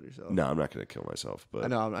if you killed yourself. No, I'm not gonna kill myself. But I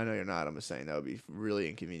know you're not. I'm just saying that would be really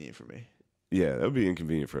inconvenient for me. Yeah, that would be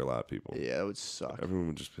inconvenient for a lot of people. Yeah, that would suck. Everyone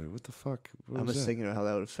would just be like, "What the fuck?" I'm just thinking of how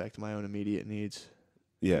that would affect my own immediate needs.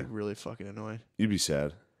 Yeah, it'd be really fucking annoying. You'd be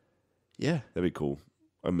sad. Yeah, that'd be cool.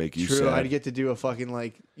 I'd make you sad. True, I'd get to do a fucking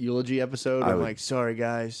like eulogy episode. I'm like, sorry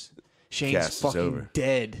guys, Shane's cast is fucking over.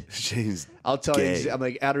 dead. Shane's I'll tell gay. you, I'm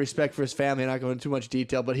like, out of respect for his family, I'm not going into too much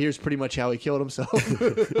detail, but here's pretty much how he killed himself.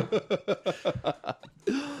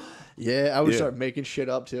 Yeah, I would start making shit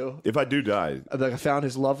up too. If I do die, Like I found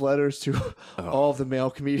his love letters to all of the male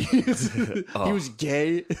comedians. He was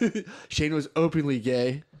gay. Shane was openly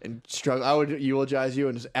gay and struggled. I would eulogize you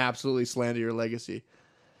and just absolutely slander your legacy.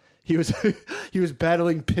 He was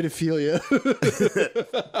battling pedophilia.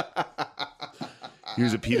 he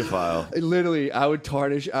was a pedophile. Literally, I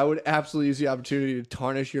would absolutely use the opportunity to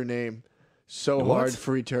tarnish your name so hard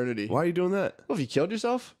for eternity. Why are you doing that? Well, if you killed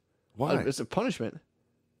yourself, Why? It's a punishment.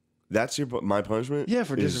 That's my punishment? Yeah,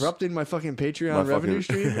 for disrupting my fucking Patreon revenue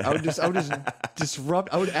stream. I would just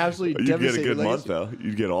disrupt. I would absolutely devastate. You'd get a good your month, legacy. though.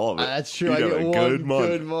 You'd get all of it. That's true. You'd I have get a one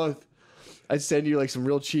good month. I'd send you like some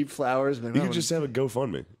real cheap flowers. Man, You could just have a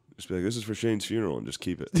GoFundMe. Just be like, this is for Shane's funeral, and just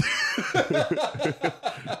keep it.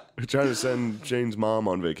 We're trying to send Shane's mom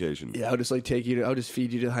on vacation. Yeah, I would just like take you to. I would just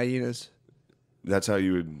feed you to hyenas. That's how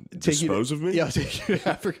you would dispose of me? Yeah, I'll take you to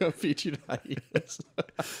Africa and feed you to hyenas.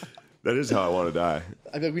 That is how I want to die.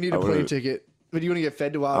 I think we need a plane ticket. But you want to get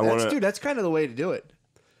fed to wild animals? Dude, that's kind of the way to do it.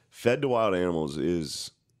 Fed to wild animals is,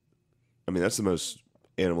 I mean, that's the most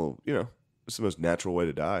it's the most natural way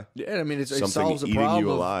to die. Yeah, I mean, it Something solves the eating problem.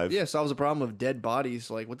 you alive. Yeah, it solves the problem of dead bodies.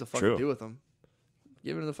 Like, what the fuck to do with them?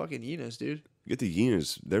 Give it to the fucking hyenas, dude. Get the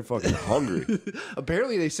hyenas. They're fucking hungry.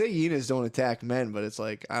 Apparently, they say hyenas don't attack men, but it's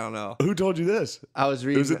like, I don't know. Who told you this? I was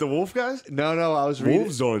reading. Was it the wolf guys? No, I was reading.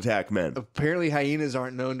 Wolves don't attack men. Apparently, hyenas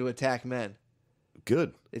aren't known to attack men.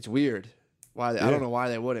 Good. It's weird. Why? I don't know why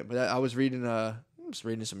they wouldn't. But I was reading. I'm just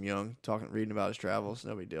reading some Young reading about his travels.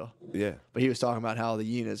 No big deal. Yeah. But he was talking about how the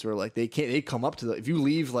hyenas were like they come up to if you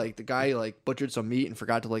leave like the guy like butchered some meat and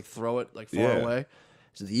forgot to like throw it like far away.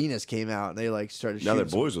 So the hyenas came out and they like started. Now they're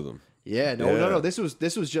boys with them. Yeah. No. This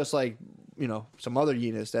was just like some other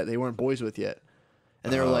hyenas that they weren't boys with yet,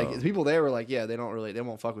 and they were like the people there were like they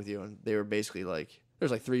won't fuck with you, and they were basically like. There's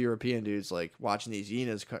like 3 European dudes like watching these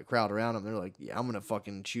hyenas crowd around them. They're like, yeah, I'm gonna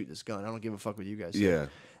fucking shoot this gun. I don't give a fuck what you guys say. Yeah. And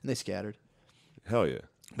they scattered. Hell yeah.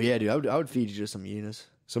 But yeah, dude, I would feed you just some hyenas.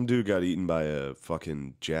 Some dude got eaten by a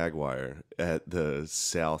fucking jaguar at the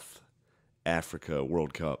South Africa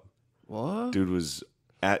World Cup. What? Dude was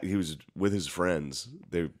with his friends.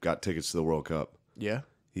 They got tickets to the World Cup. Yeah.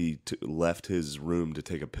 He left his room to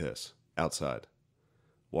take a piss outside.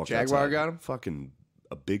 Jaguar got him? Fucking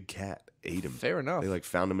a big cat ate him. Fair enough. They like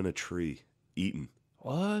found him in a tree, eaten.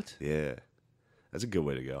 What? Yeah. That's a good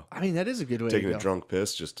way to go. I mean, that is a good way Taking to go. a drunk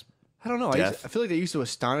piss, just I don't know. I death. feel like they used to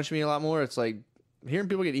astonish me a lot more. It's like hearing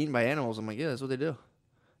people get eaten by animals. I'm like, yeah, that's what they do.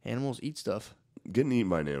 Animals eat stuff. Getting eaten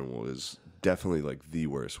by an animal is definitely like the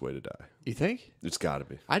worst way to die. You think? It's got to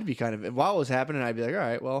be. I'd be kind of while it was happening. I'd be like, all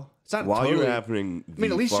right, well, it's not While totally you're happening. I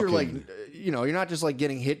mean, at least you're like, you're not just like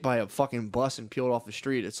getting hit by a fucking bus and peeled off the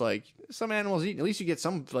street. It's like some animals eat. At least you get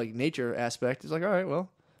some like nature aspect. It's like, all right, well,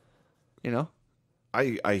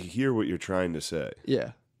 I hear what you're trying to say.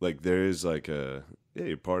 Yeah. Like there is like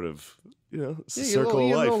you're part of it's the Yeah, circle a of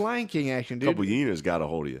life. little Lion King action, dude. A couple hyenas got a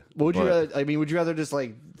hold of you. What would But- you? Would you rather just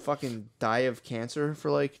like fucking die of cancer for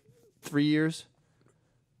like 3 years?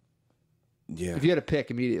 Yeah. If you had to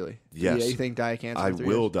pick immediately. Yes. Yeah, you think die of cancer? I for 3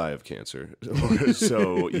 will years? die of cancer.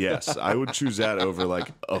 So yes, I would choose that over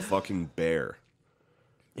like a fucking bear.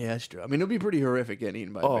 Yeah, that's true. I mean, it'll be pretty horrific getting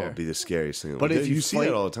eaten by a Oh, bear. it'd be the scariest thing. But if you see fight-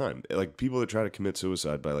 that all the time, like people that try to commit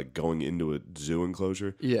suicide by like going into a zoo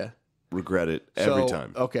enclosure, Yeah. regret it every So,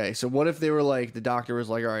 time. Okay, so what if they were like the doctor was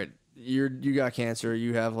like, all right, you got cancer,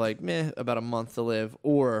 you have like about a month to live,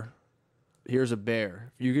 or here's a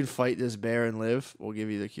bear. If you can fight this bear and live, we'll give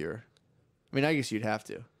you the cure. I mean, I guess you'd have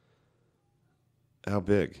to. How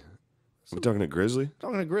big? We're talking a grizzly?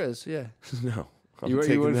 Talking to Grizz, yeah. No. You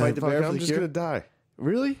wouldn't fight the bear for I'm the just cure? gonna die.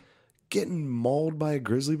 Really? Getting mauled by a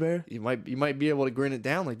grizzly bear? You might be able to grin it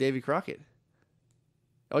down like Davy Crockett.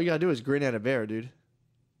 All you gotta do is grin at a bear, dude.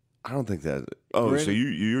 I don't think that. Oh, Grin- so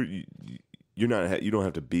you're not. You don't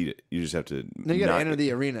have to beat it. You just have to. No, you gotta not- enter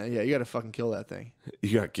the arena. Yeah, you gotta fucking kill that thing.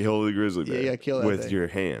 You got to kill the grizzly bear. you gotta kill that with thing. your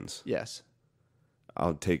hands. Yes.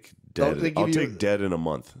 I'll take Don't dead. they give I'll you- take dead in a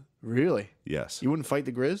month. Really? Yes. You wouldn't fight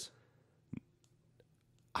the Grizz?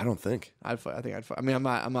 I don't think I'd fight. I think I'd fight. I mean, I'm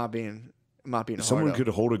not being a someone hardo. could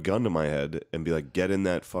hold a gun to my head and be like, "Get in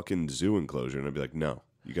that fucking zoo enclosure," and I'd be like, "No,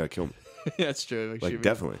 you gotta kill me." That's true. Like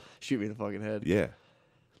definitely. Shoot me in the fucking head. Yeah.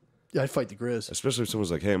 Yeah, I'd fight the Grizz. Especially if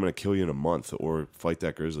someone's like, "Hey, I'm gonna kill you in a month," or fight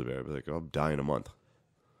that grizzly bear. I'd be like, "I'll die in a month."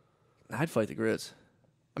 I'd fight the Grizz.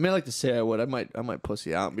 I mean, I like to say I would. I might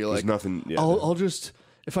pussy out and be There's like, nothing. Yeah. I'll just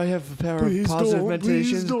if I have the power Please of positive don't,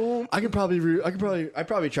 meditation, please don't. I'd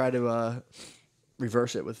probably try to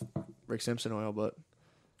reverse it with Rick Simpson oil, but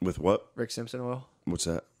With what? Rick Simpson oil. What's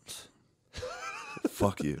that?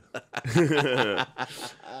 Fuck you. No,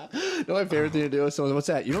 my favorite thing to do is someone, what's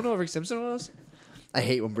that? You don't know what Rick Simpson oil is? I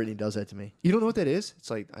hate when Brittany does that to me. You don't know what that is? It's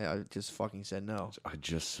like I just fucking said no. I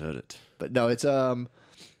just said it. But no, it's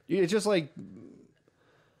just like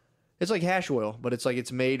hash oil, but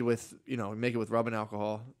it's made with, you know, make it with rubbing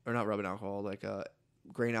alcohol, or not rubbing alcohol, like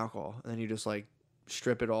grain alcohol, and then you just like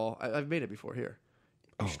strip it all. I've made it before here.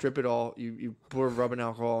 You strip it all. You pour rubbing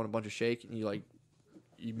alcohol and a bunch of shake, and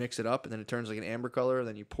you mix it up, and then it turns like an amber color. And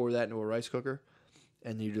then you pour that into a rice cooker,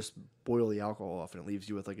 and you just boil the alcohol off, and it leaves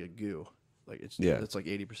you with like a goo. Like it's like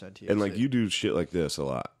 80% THC. And like you do shit like this a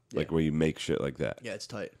lot, like where you make shit like that. Yeah, it's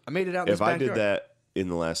tight. I made it out in this If I backyard. did that in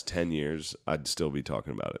the last 10 years, I'd still be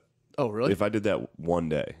talking about it. Oh, really? If I did that one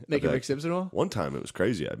day. Make a Rick Simpson oil? One time it was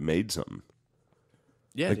crazy. I made something.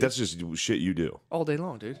 Yeah, like dude. that's just shit you do. All day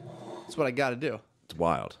long, dude. That's what I got to do. It's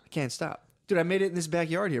wild. I can't stop. Dude, I made it in this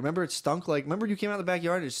backyard here. Remember it stunk like... Remember you came out of the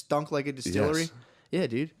backyard and it stunk like a distillery? Yes. Yeah,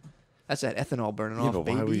 dude. That's that ethanol burning off, But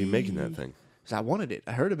why were you making that thing? Because I wanted it.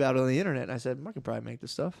 I heard about it on the internet, and I said, I could probably make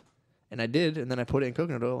this stuff. And I did, and then I put it in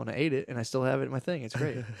coconut oil, and I ate it, and I still have it in my thing. It's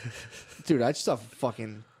great. Dude, that stuff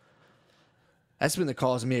fucking... That's been the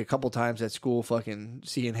cause of me a couple times at school, fucking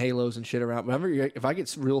seeing halos and shit around. Remember, if I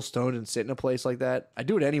get real stoned and sit in a place like that, I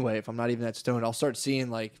do it anyway if I'm not even that stoned. I'll start seeing,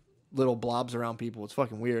 like, little blobs around people. It's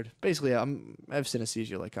fucking weird. Basically, I have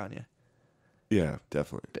synesthesia like Kanye. Yeah,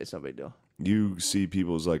 definitely. It's no big deal. You see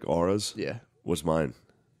people's like auras? Yeah. What's mine?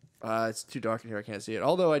 It's too dark in here. I can't see it.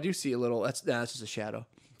 Although I do see a little. That's just a shadow.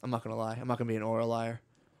 I'm not going to lie. I'm not going to be an aura liar.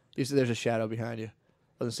 You see there's a shadow behind you.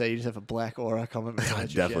 I was going to say, you just have a black aura coming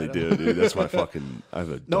behind I definitely do, dude. That's my fucking... I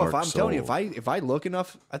have a No, dark if I'm soul. telling you, if I look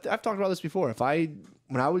enough... I've talked about this before.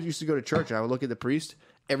 When I used to go to church, I would look at the priest,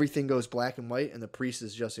 everything goes black and white, and the priest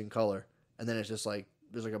is just in color. And then it's just like,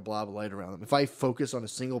 there's like a blob of light around them. If I focus on a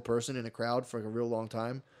single person in a crowd for like a real long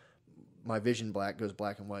time, my vision goes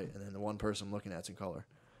black and white, and then the one person I'm looking at's in color.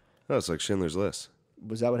 Oh, it's like Schindler's List.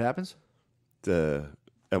 Was that what happens?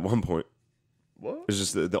 At one point, What? it's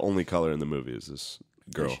just the only color in the movie is this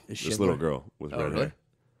girl, Is this little Schindler? girl with red really? hair,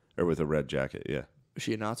 or with a red jacket. Yeah, Was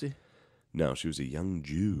she a Nazi? no, she was a young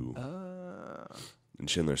Jew, and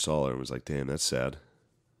Schindler saw her and was like, "Damn, that's sad."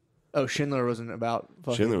 Oh, Schindler wasn't about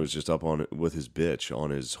fucking... Schindler was just up on it with his bitch on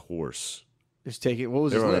his horse. Just taking... What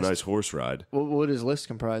was They his were on list? a nice horse ride. What would his list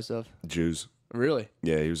comprised of? Jews. Really?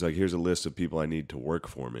 Yeah, he was like, "Here's a list of people I need to work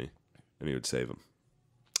for me," and he would save them.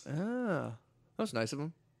 Ah. That was nice of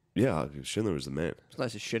him. Yeah, Schindler was the man. It's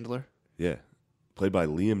nice of Schindler. Yeah, played by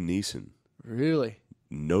Liam Neeson. Really?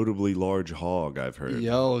 Notably large hog, I've heard.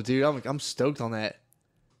 Yo, dude, I'm stoked on that.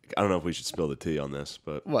 I don't know if we should spill the tea on this,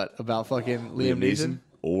 but What, about fucking Liam Neeson?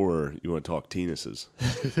 Or you want to talk penises?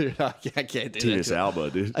 Dude, I can't do that Penis to him.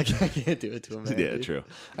 Alba, dude. I can't do it to him, man. Yeah, dude. true.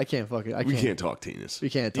 I can't fucking... We can't talk penis. We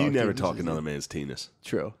can't You talk never penises, talk dude. another man's penis.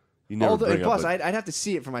 True. You never Although, bring and plus, up I'd have to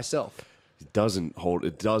see it for myself. it doesn't hold.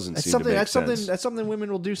 It doesn't That's seem something. to make That's sense. something. That's something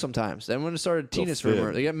women will do sometimes. Then when it started a They'll penis fib.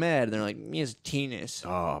 rumor, they get mad and they're like, "Me is penis."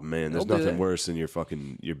 Oh man, there's They'll do nothing that. worse than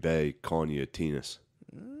your bae calling you a penis,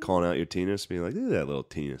 calling out your penis, being like, "Look at that little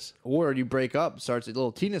penis." Or you break up, starts a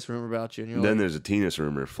little penis rumor about you, and you're Then like, there's a penis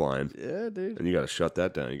rumor flying, "Yeah, dude." and you got to shut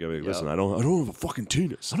that down. You got to be like, "Listen, I don't have a fucking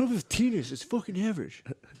penis." I don't have a penis. It's fucking average.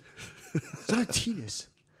 It's not a penis.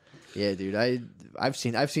 Yeah, dude. I've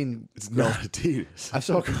seen. It's not a penis.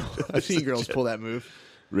 I've seen girls pull that move.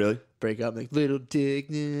 Really? Break up, like little dick.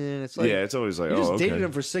 Nah. It's like, Yeah, it's always like, you just oh, dated okay.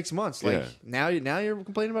 him for 6 months. Like Yeah. now you're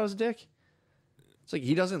complaining about his dick. It's like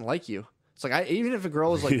he doesn't like you. It's like even if a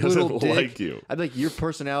girl is like He doesn't little dick, like you. I'd be like, your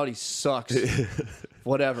personality sucks.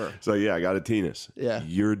 Whatever. So yeah, I got a penis. Yeah.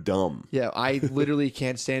 You're dumb. Yeah, I literally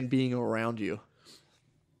can't stand being around you.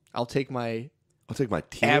 I'll take my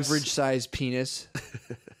penis. average size penis.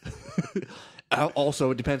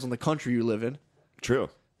 Also, it depends on the country you live in. True.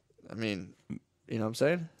 I mean, you know what I'm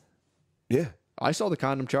saying? Yeah. I saw the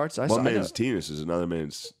condom charts. I One saw man's penis is another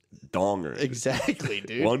man's donger. exactly,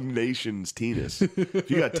 dude. One nation's penis. If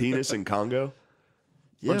you got penis in Congo,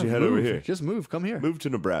 why don't you head move. over here? Just move. Come here. Move to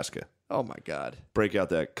Nebraska. Oh my god. Break out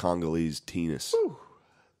that Congolese penis.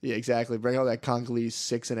 Yeah, exactly. Bring out that Congolese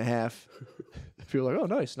 6.5. People are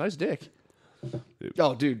like, oh, nice dick. Dude.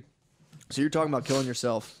 Oh, dude. So you're talking about killing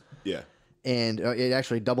yourself. Yeah. And it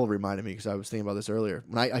actually double reminded me because I was thinking about this earlier.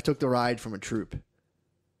 When I took the ride from a troop,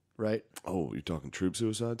 right? Oh, you're talking troop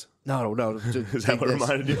suicides? No. Is that what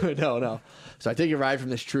reminded you? No. So I take a ride from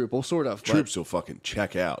this troop. Well, sort of. but- Troops will fucking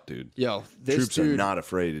check out, dude. Yo, this Troops dude, are not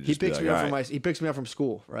afraid to he just be picks like, me up all from right. he picks me up from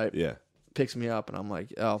school, right? Yeah. Picks me up, and I'm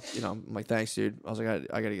like, oh, I'm like, thanks, dude. I was like,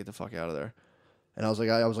 I got to get the fuck out of there. And I was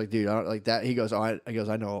like, dude, I don't like that. He goes, I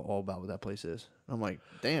know all about what that place is. I'm like,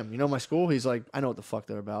 damn, you know my school? He's like, I know what the fuck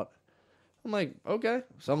they're about. I'm like, okay.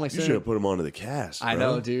 So I'm like, you should have put him onto the cast. I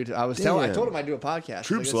know, dude. I told him I'd do a podcast.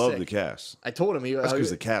 Troops love the cast. I told him that's because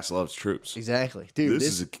the cast loves troops. Exactly, dude.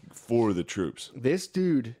 This is for the troops. This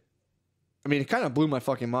dude, I mean, it kind of blew my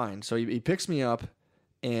fucking mind. So he picks me up,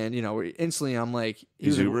 and instantly I'm like,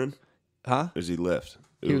 he's Ubering, huh? Or is he Lyft?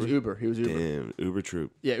 He was Uber. Damn, Uber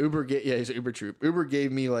troop. Yeah, he's an Uber troop. Uber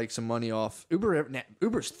gave me like some money off.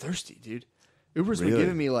 Uber's thirsty, dude. Uber's been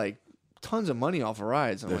giving me like tons of money off of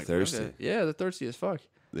rides. They're thirsty. Okay. Yeah, they're thirsty as fuck.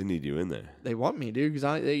 They need you in there. They want me, dude,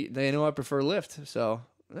 because they know I prefer Lyft. So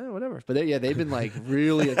whatever. But they've been like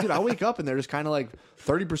really, dude. I wake up and they're just kind of like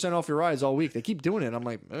 30% off your rides all week. They keep doing it. I'm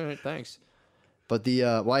like, all right, thanks. But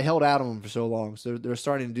I held out on them for so long, so they're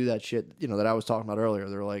starting to do that shit, that I was talking about earlier.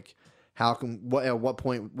 They're like, at what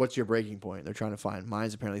point, what's your breaking point? They're trying to find.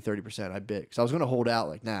 Mine's apparently 30%. I bit because I was going to hold out.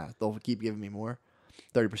 Like, nah, they'll keep giving me more.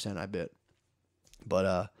 30%. I bit.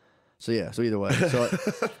 But so either way, so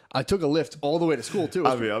I took a Lyft all the way to school too.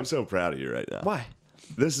 I mean, I'm so proud of you right now. Why?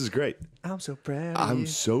 This is great. I'm so proud. I'm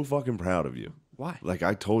so fucking proud of you. Why? Like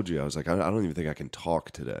I told you, I was like, I don't even think I can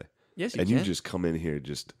talk today. Yes, you just come in here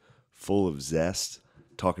just full of zest,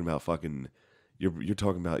 talking about fucking. You're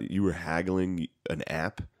talking about you were haggling an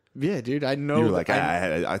app. Yeah, dude, I know. You were like,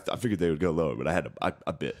 I figured they would go lower, but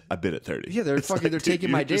I bit at 30. Yeah, they're fucking. They're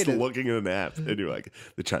taking my data. Just looking at an app, and you're like,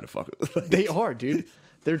 they're trying to fuck with. Like, they are, dude.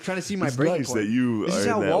 They're trying to see my it's breaking nice point. That you are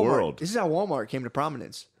in that world. This is how Walmart came to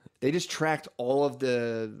prominence. They just tracked all of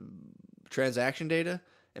the transaction data,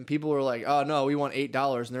 and people were like, "Oh no, we want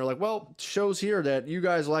 $8," and they're like, "Well, it shows here that you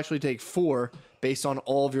guys will actually take $4 based on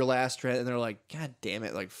all of your last trend." And they're like, "God damn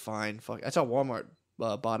it, like fine, fuck." That's how Walmart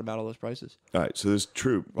bottom out all those prices. All right, so this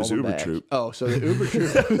Uber troop. Oh, so the Uber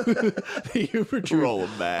troop, the Uber troop. Roll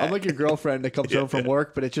them back. I'm like your girlfriend that comes home from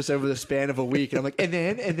work, but it's just over the span of a week, and I'm like, and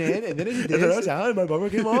then it did and then I was out, and my bumper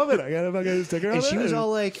came off, and I got a fucking sticker on it. And she was all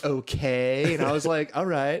like, okay, and I was like, all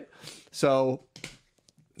right. So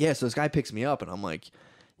yeah, so this guy picks me up, and I'm like,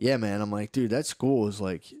 yeah, man. I'm like, dude, that school is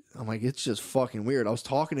like, I'm like, it's just fucking weird. I was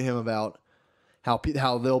talking to him about how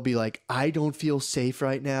they'll be like, I don't feel safe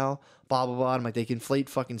right now. Blah, blah, blah. I'm like, they conflate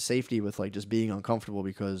fucking safety with like just being uncomfortable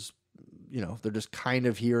because, they're just kind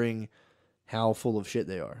of hearing how full of shit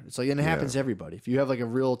they are. It's like, and it happens to everybody. If you have like a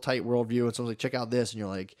real tight worldview and someone's like, check out this, and you're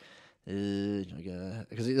like,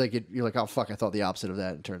 because you're like, oh fuck, I thought the opposite of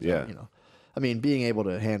that. And turns out, I mean, being able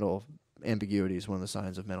to handle ambiguity is one of the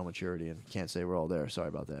signs of mental maturity, and can't say we're all there. Sorry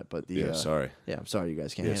about that. But sorry. Yeah, I'm sorry you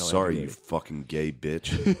guys can't handle sorry, ambiguity. you fucking gay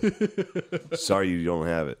bitch. Sorry you don't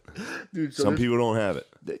have it. Dude, so some people don't have it.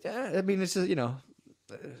 I mean, it's just,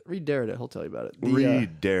 read Daredevil. He'll tell you about it.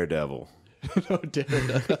 Read Daredevil. No,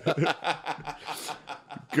 Daredevil.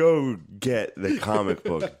 Go get the comic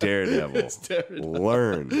book Daredevil.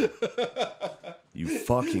 Learn. You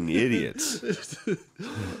fucking idiots.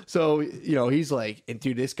 So, he's like, and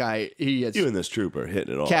dude, this guy, he gets you and this trooper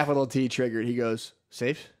hitting it off. Capital T triggered. He goes,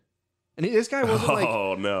 safe? And this guy wasn't like,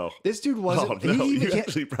 oh no, this dude wasn't. Oh no, you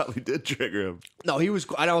actually probably did trigger him. No, he was.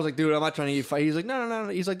 I was like, dude, I'm not trying to get fight. He's like, no.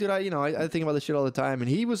 He's like, dude, I think about this shit all the time. And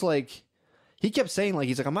he was like, he kept saying like,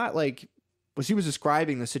 he's like, I'm not like, he was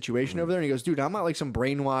describing the situation over there, and he goes, dude, I'm not like some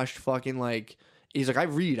brainwashed fucking like. He's like, I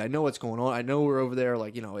know what's going on. I know we're over there.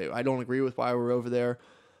 Like, I don't agree with why we're over there.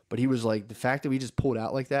 But he was like, the fact that we just pulled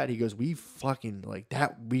out like that, he goes, we fucking like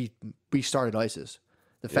that. We started ISIS.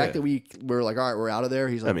 The fact that we were like, all right, we're out of there.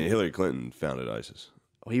 He's like, I mean, Hillary Clinton founded ISIS.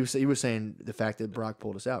 He was saying the fact that Brock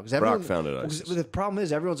pulled us out, because Brock founded ISIS. The problem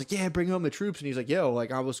is everyone's like, yeah, bring home the troops, and he's like, yo,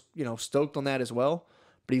 like I was stoked on that as well,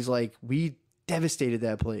 but he's like, we devastated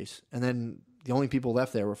that place, and then the only people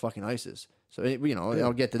left there were fucking ISIS. So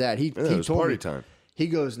I'll get to that. He it was told party me, time. He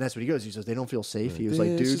goes, and that's what he goes. He says they don't feel safe. He was like,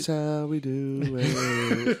 dude, this is how we do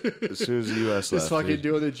it. As soon as the U.S. left, just fucking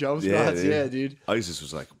doing the jump spots. Yeah, dude. ISIS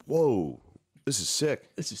was like, whoa, this is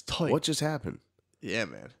sick. This is tight. What just happened? Yeah,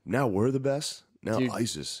 man. Now we're the best. Now dude,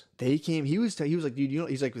 ISIS. They came. He was like, dude,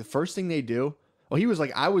 he's like, the first thing they do. Well, he was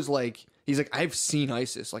like, he's like, I've seen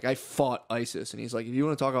ISIS. Like, I fought ISIS, and he's like, if you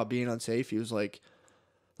want to talk about being unsafe, he was like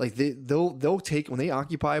they'll take, when they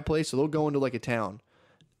occupy a place, so they'll go into like a town,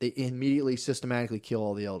 they immediately systematically kill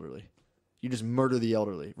all the elderly. You just murder the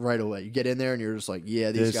elderly right away. You get in there and you're just like, yeah,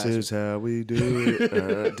 these guys. This is how we do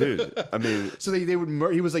it, dude. I mean, so they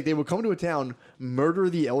would. He was like, they would come to a town, murder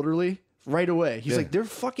the elderly right away. He's like, they're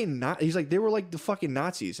fucking not. He's like, they were like the fucking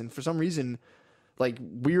Nazis, and for some reason, like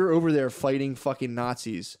we're over there fighting fucking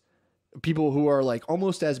Nazis. People who are like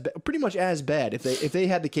almost pretty much as bad. If they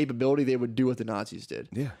had the capability, they would do what the Nazis did.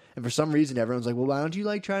 Yeah. And for some reason, everyone's like, well, why don't you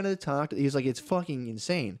like trying to talk? He's like, it's fucking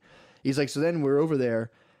insane. He's like, so then we're over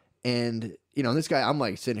there, and you know, this guy, I'm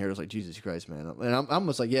like sitting here, I was like, Jesus Christ, man, and I'm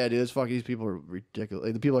almost like, yeah, dude, these people are ridiculous.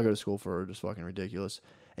 Like, the people I go to school for are just fucking ridiculous.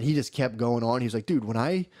 And he just kept going on. He's like, dude, when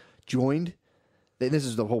I joined, and this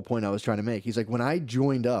is the whole point I was trying to make. He's like, when I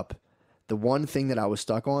joined up, the one thing that I was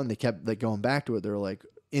stuck on, they kept like going back to it. They're like,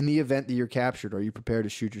 in the event that you're captured, are you prepared to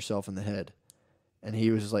shoot yourself in the head? And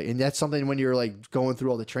he was like, and that's something when you're like going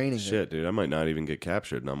through all the training. Shit, dude, I might not even get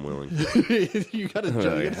captured, and I'm willing. You gotta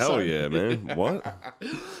like, hell yeah, man. What?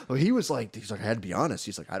 Well, he's like, I had to be honest.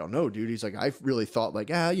 He's like, I don't know, dude. He's like, I really thought like,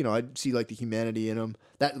 you know, I'd see like the humanity in him.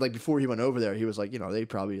 That like before he went over there, he was like, you know, they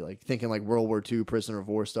probably like thinking like World War II prisoner of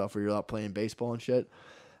war stuff where you're out playing baseball and shit.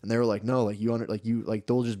 And they were like, no, like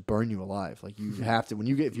they'll just burn you alive. Like you have to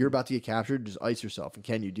if you're about to get captured, just ice yourself. And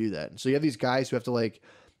can you do that? And so you have these guys who have to like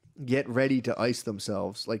get ready to ice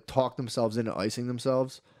themselves, like talk themselves into icing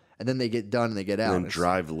themselves, and then they get done and they get out. And then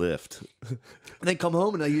drive Lyft. And then come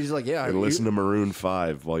home and he's like, yeah. And listen to Maroon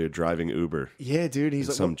 5 while you're driving Uber. Yeah, dude. He's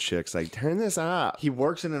and like, some chick's like, turn this up. He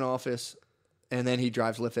works in an office and then he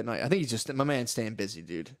drives Lyft at night. I think my man's staying busy,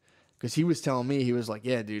 dude. Because he was telling me, he was like,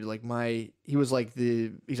 yeah, dude, like he's like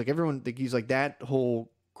everyone, he's like that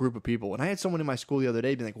whole group of people. And I had someone in my school the other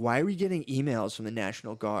day being like, why are we getting emails from the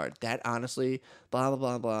National Guard? That honestly, blah, blah,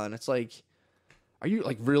 blah, blah. And it's like, are you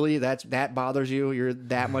like, really? That bothers you? You're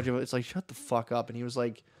that much of it? It's like, shut the fuck up. And he's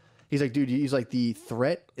like, dude, he's like the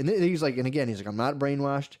threat. And he's like, and again, he's like, I'm not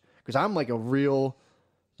brainwashed because I'm like a real,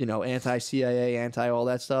 you know, anti-CIA, anti all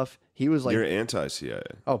that stuff. He was like, you're anti-CIA.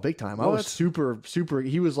 Oh, big time. What? I was super.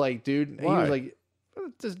 He was like, dude, why? He was like,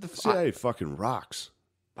 the CIA fucking rocks.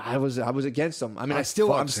 I was against them. I mean, I'm still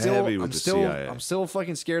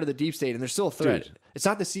fucking scared of the deep state, and they're still a threat. Dude. It's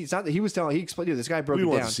not he was telling, he explained, dude, this guy broke it We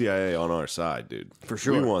down. want the CIA on our side, dude. For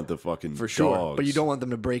sure. We want the fucking For sure. dogs. But you don't want them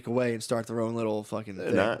to break away and start their own little fucking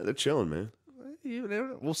thing. They're chilling, man.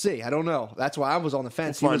 We'll see. I don't know. That's why I was on the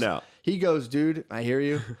fence. We'll find out. He goes, dude, I hear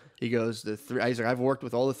you. He goes, he's like, I've worked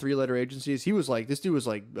with all the 3-letter agencies. He was like, this dude was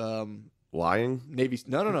like, lying? Navy.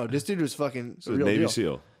 No. This dude was fucking So real Navy deal.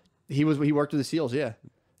 SEAL. He worked with the SEALs, yeah.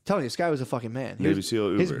 I'm telling you, this guy was a fucking man. Navy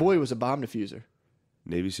SEAL Uber. His boy was a bomb diffuser.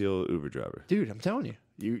 Navy SEAL Uber driver. Dude, I'm telling you.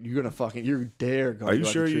 You're gonna fucking, you're dare going. Are you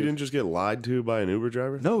sure you didn't just get lied to by an Uber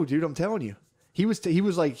driver? No, dude, I'm telling you. He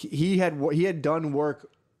was like, he had done work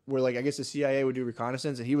where like, I guess the CIA would do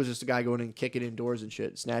reconnaissance, and he was just a guy going and kicking indoors and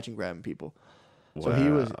shit, snatching, grabbing people. So he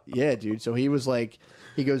was, yeah, dude. So he was like,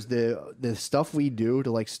 he goes, the stuff we do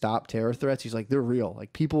to like stop terror threats, he's like, they're real.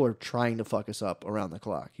 Like people are trying to fuck us up around the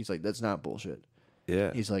clock. He's like, that's not bullshit.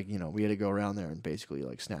 Yeah. He's like, you know, we had to go around there and basically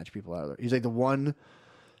like snatch people out of there. He's like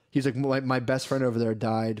he's like, my best friend over there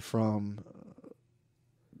died from,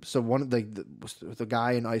 so one of the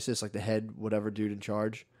guy in ISIS, like the head, whatever dude in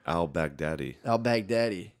charge. Al-Baghdadi.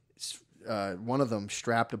 One of them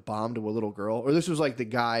strapped a bomb to a little girl, or this was like the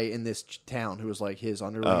guy in this town who was like his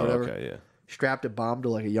underling or whatever. Okay, yeah. Strapped a bomb to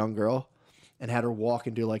like a young girl and had her walk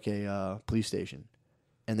into like a police station.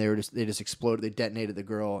 And they just exploded. They detonated the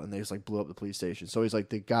girl and they just like blew up the police station. So he's like,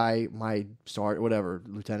 the guy, my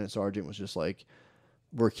lieutenant sergeant was just like,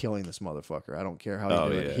 we're killing this motherfucker. I don't care how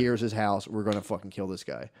you do it. Here's his house. We're gonna fucking kill this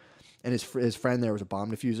guy. And his friend there was a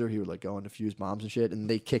bomb diffuser. He would like go and defuse bombs and shit. And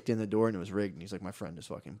they kicked in the door and it was rigged. And he's like, my friend just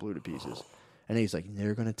fucking blew to pieces. And he's like,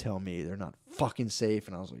 they're gonna tell me they're not fucking safe.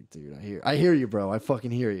 And I was like, dude, I hear you, bro. I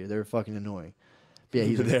fucking hear you. They're fucking annoying. But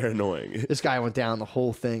yeah, they're annoying. This guy went down the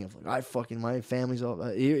whole thing of like, my family's all.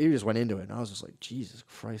 He just went into it. And I was just like, Jesus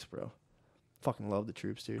Christ, bro. Fucking love the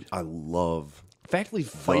troops, dude. I love effectively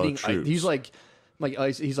fighting. troops. He's like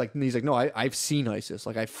ISIS. He's like, no, I've seen ISIS.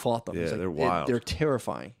 Like I fought them. Yeah, he's like, they're wild. They're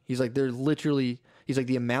terrifying. He's like, they're literally. He's like,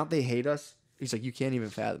 the amount they hate us. He's like, you can't even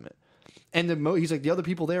fathom it. And he's like, the other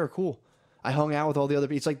people there are cool. I hung out with all the other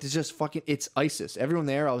people. It's like, it's just fucking. It's ISIS. Everyone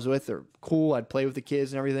there I was with, they're cool. I'd play with the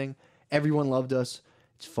kids and everything. Everyone loved us.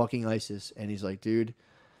 It's fucking ISIS. And he's like, dude.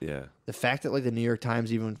 Yeah. The fact that like the New York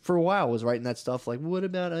Times even for a while was writing that stuff. Like, what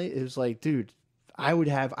about ISIS? It was like, dude, I would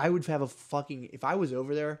have a fucking. If I was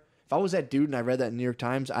over there. If I was that dude and I read that in the New York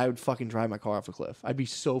Times, I would fucking drive my car off a cliff. I'd be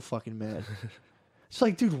so fucking mad. It's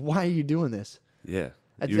like, dude, why are you doing this? Yeah.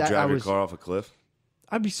 You would drive your car off a cliff?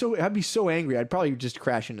 I'd be so angry. I'd probably just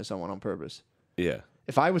crash into someone on purpose. Yeah.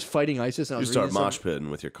 If I was fighting ISIS and I was you start mosh pitting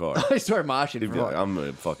with your car. I start moshing. You'd be like, I'm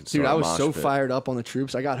gonna fucking start. Dude, I was mosh so pit. fired up on the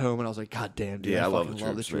troops. I got home and I was like, God damn, dude. Yeah, I love the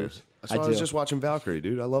troops. I was just watching Valkyrie,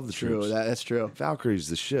 dude. I love the troops. That's true. Valkyrie's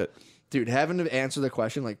the shit. Dude, having to answer the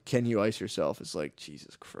question like, can you ice yourself? Is like,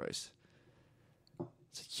 Jesus Christ.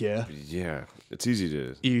 It's like, yeah, it's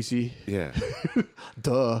easy. Yeah,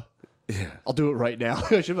 duh. Yeah, I'll do it right now.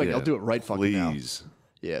 I should be like, I'll do it right fucking now. Please.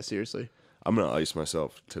 Yeah, seriously. I'm gonna ice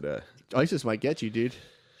myself today. ISIS might get you, dude.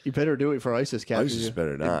 You better do it for ISIS captures ISIS you.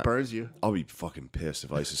 better not. It burns you. I'll be fucking pissed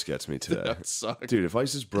if ISIS gets me today. That sucks. Dude, if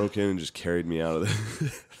ISIS broke in and just carried me out of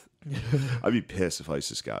the... I'd be pissed if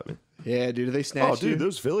ISIS got me. Yeah, dude. They snatched you.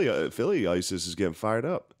 Those Philly ISIS is getting fired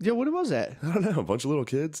up. Yeah, what was that? I don't know. A bunch of little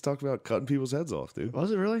kids talking about cutting people's heads off, dude.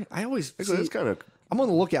 Was it really? I always Actually, that's kind of... I'm on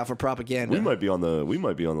the lookout for propaganda. We might be on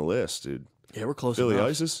the list, dude. Yeah, we're close Philly enough.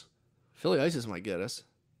 ISIS? Philly ISIS might get us.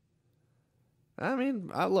 I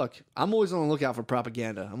mean, look, I'm always on the lookout for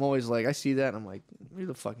propaganda. I'm always like, I see that, and I'm like, who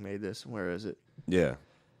the fuck made this? Where is it? Yeah.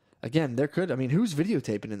 Again, there could. I mean, who's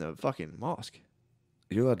videotaping in the fucking mosque?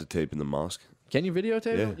 You're allowed to tape in the mosque. Can you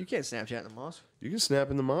videotape? Yeah. It? You can't Snapchat in the mosque. You can snap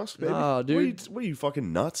in the mosque, baby. No, dude. What are you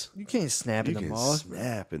fucking nuts? You can't snap You in the can mosque.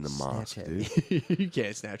 snap in the mosque, Snapchat. dude. You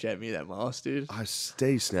can't Snapchat me that mosque, dude. I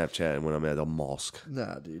stay Snapchatting when I'm at the mosque.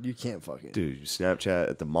 Nah, dude, you can't fucking. Dude, you Snapchat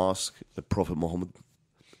at the mosque, the Prophet Muhammad.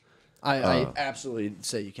 I absolutely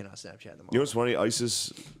say you cannot Snapchat in the mosque. You know what's funny?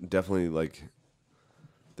 ISIS definitely, like,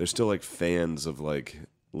 they're still, like, fans of, like,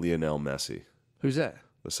 Lionel Messi, Who's that?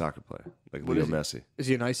 the soccer player. Like, What Leo is he? Messi. Is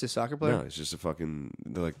he an ISIS soccer player? No, he's just a fucking,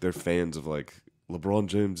 they're fans of, like, LeBron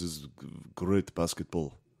James is great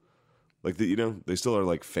basketball. Like, they still are,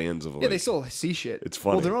 like, fans of, like... Yeah, they still see shit. It's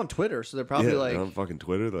funny. Well, they're on Twitter, so they're probably like... they're on fucking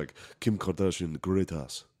Twitter. They're like, Kim Kardashian, great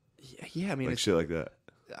ass. Yeah, I mean, Like, it's, shit like that.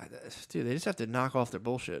 dude, they just have to knock off their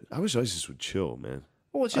bullshit. I wish ISIS would chill, man.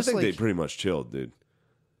 Well, it's I just think like... they pretty much chilled, dude.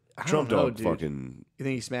 I Trump don't know, dog dude. fucking You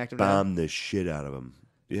think he smacked him down? bombed the shit out of him.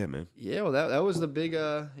 Yeah, man. Yeah, well, that was the big,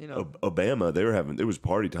 Obama, it was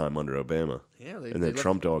party time under Obama. Yeah, And then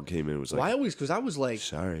Trump dog came in and was like, Why always? Because I was like,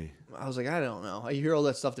 sorry. I don't know. I hear all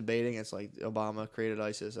that stuff debating. It's like Obama created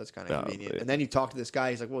ISIS. That's kind of Oh, convenient. yeah. And then you talk to this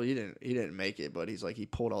guy. He's like, well, he didn't make it, but he's like, he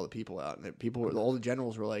pulled all the people out, and all the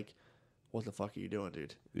generals were like, what the fuck are you doing,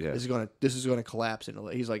 dude? Yeah. This is gonna collapse.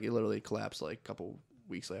 He's like, it literally collapsed like a couple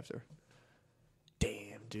weeks after.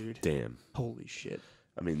 Damn, dude. Damn. Holy shit.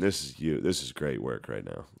 I mean, this is great work right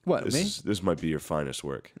now. What, me? This might be your finest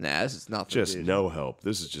work. Nah, this is nothing. Just dude. no help.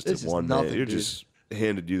 This is just This a is one nothing, man. You dude. just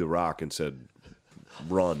handed you the rock and said,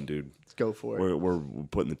 run, dude. Let's go for it. We're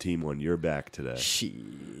putting the team on your back today. Shit.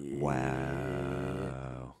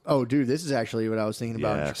 Wow. Oh, dude, this is actually what I was thinking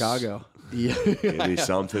about in Yes. Chicago. Yeah. Give me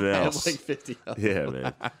something I have else. like 50 of them. Yeah,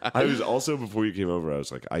 man. I was also, before you came over, I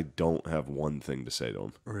was like, I don't have one thing to say to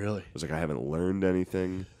him. Really? I was like, I haven't learned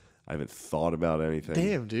anything. I haven't thought about anything.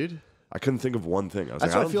 Damn, dude. I couldn't think of one thing. I was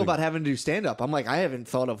That's like, how I feel about having to do stand up. I'm like, I haven't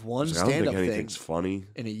thought of one I don't stand up think thing anything's funny.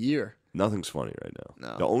 in a year. Nothing's funny right now.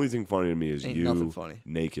 No. The only thing funny to me is Ain't you nothing funny.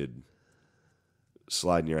 naked,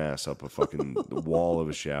 sliding your ass up a fucking wall of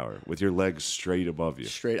a shower with your legs straight above you.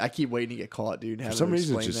 Straight. I keep waiting to get caught, dude. For some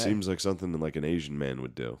reason, it just seems like something like an Asian man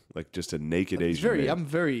would do, like just a naked Asian man. I'm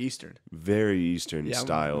very Eastern. Very Eastern Yeah, I'm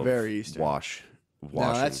style. very Eastern. Washing.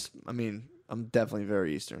 No, I'm definitely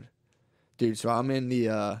very Eastern, dude. So I'm in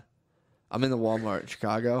the Walmart in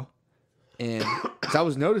Chicago, and 'cause I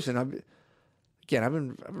was noticing, I've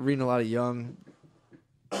been reading a lot of Young,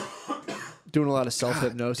 doing a lot of self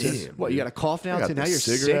hypnosis. damn, What, you dude. got a cough now? I got So now you're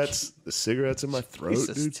cigarettes. The cigarettes in my throat,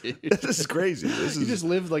 Jesus, dude. dude. This is crazy. This sick. You is. just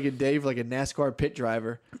lived like a day like a NASCAR pit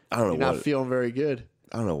driver. I don't know You're not what. feeling very good.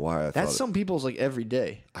 I don't know why I That's thought. some people's like every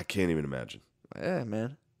day. I can't even imagine. Yeah,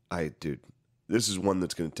 man. Dude, this is one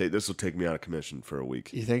that's gonna take. This will take me out of commission for a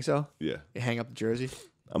week. You think so? Yeah, You hang up the jersey?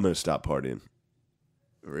 I'm gonna stop partying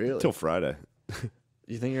Really? till Friday.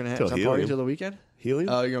 You think you're gonna till have some party helium. until the weekend? Helium.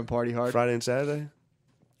 Oh, you're gonna party hard. Friday and Saturday.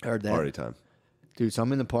 Heard that, Party time. dude. So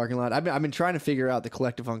I'm in the parking lot. I've been trying to figure out the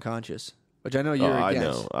collective unconscious, which I know you're I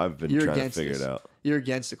against. know. I've been You're trying to against figure this. it out. You're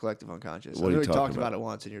against the collective unconscious. What are I you know we talking talked about? about it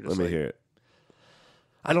once, and you're just Let me like, hear it.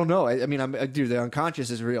 I don't know. Dude, the unconscious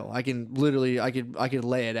is real. I can literally, I could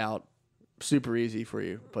lay it out super easy for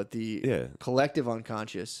you. But the collective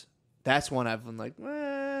unconscious, that's one I've been like,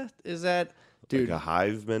 is that, dude? Like a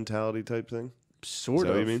hive mentality type thing. Sort Is that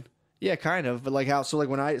of. what you mean? Yeah, kind of. But like how? So like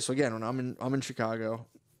when I'm in Chicago,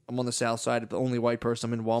 I'm on the south side, the only white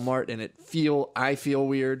person. I'm in Walmart, and I feel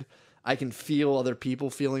weird. I can feel other people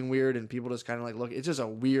feeling weird, and people just kind of like look. It's just a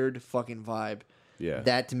weird fucking vibe. Yeah.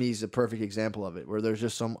 That to me is a perfect example of it, where there's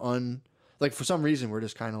just like for some reason we're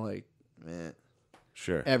just kind of like, man,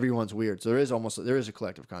 Sure. everyone's weird. So there is a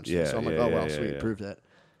collective consciousness. Yeah, So I'm like, yeah, oh well, yeah, sweet, yeah. proved that.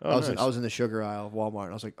 Oh, nice. I was in the sugar aisle of Walmart,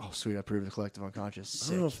 and I was like, oh sweet, I proved the collective unconscious.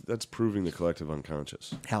 I don't know Sick. if that's proving the collective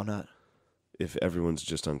unconscious. How not? If everyone's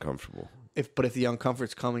just uncomfortable. If the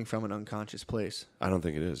uncomfort's coming from an unconscious place. I don't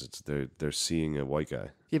think it is. It's they're seeing a white guy.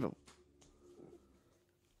 Yeah, but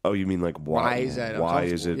Oh, you mean like why is that why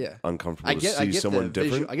is it uncomfortable? Yeah. uncomfortable to see someone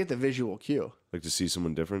different? I get the visual cue. Like to see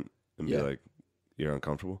someone different and Yeah. be like, you're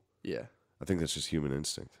uncomfortable? Yeah. I think that's just human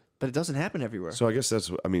instinct. But it doesn't happen everywhere. So I guess that's,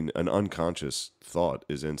 I mean, an unconscious thought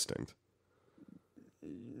is instinct.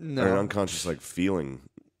 No. Or an unconscious, like, feeling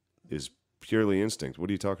is purely instinct. What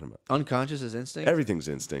are you talking about? Unconscious is instinct? Everything's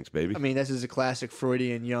instinct, baby. I mean, this is a classic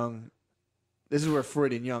Freudian Jung. This is where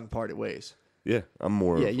Freud and Jung parted ways. Yeah, I'm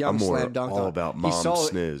more Slam dunked all on. about mom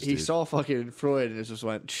sniz, He dude. saw fucking Freud and it just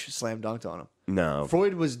went slam dunked on him. No.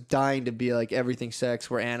 Freud was dying to be like everything sex,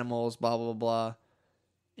 we're animals, blah, blah, blah, blah.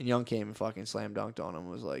 And Jung came and fucking slam dunked on him.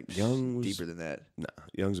 Was like Jung was deeper than that. Nah,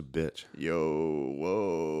 Young's a bitch. Yo,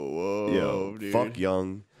 whoa, Yo, dude. fuck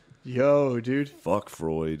Young. Yo, dude. Fuck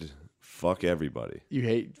Freud. Fuck everybody.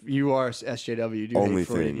 You are SJW. You do Only hate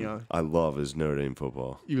Freud and thing Jung. I love is Notre Dame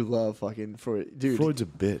football. You love fucking Freud. Dude. Freud's a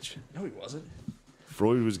bitch. No, he wasn't.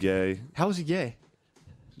 Freud was gay. How was he gay?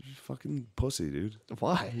 Fucking pussy, dude.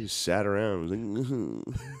 Why? He just sat around and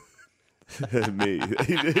was like, me.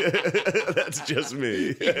 That's just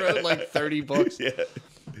me. He wrote like 30 books. Yeah.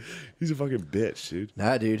 He's a fucking bitch, dude.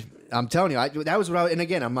 Nah, dude. I'm telling you, that was what and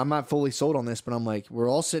again, I'm not fully sold on this, but I'm like, we're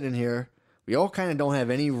all sitting in here. We all kind of don't have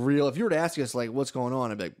any real, if you were to ask us, like, what's going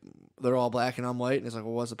on? I'd be like, they're all black and I'm white. And it's like,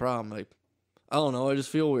 well, what's the problem? Like, I don't know. I just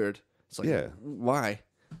feel weird. It's like, Yeah. Why?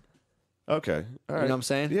 Okay. All right. You know what I'm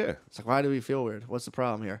saying? Yeah. It's like, why do we feel weird? What's the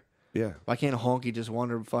problem here? Yeah. Why can't a honky just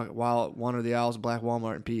wander the aisles of Black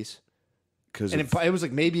Walmart in peace? Because And it was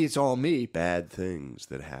like, maybe it's all me. bad things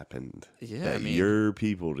that happened. Yeah, that I mean, your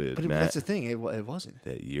people did, but Matt. that's the thing. It wasn't.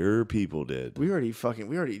 That your people did. We already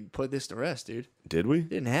put this to rest, dude. Did we?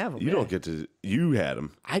 Didn't have them. You don't get to. You had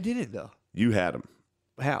them. I didn't though. You had them.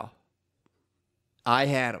 How? I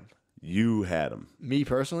had them. You had them. Me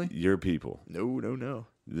personally? Your people. No.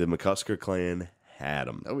 The McCusker clan had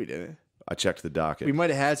them. No, we didn't. I checked the docket. We might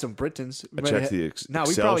have had some Britons. I checked the No, we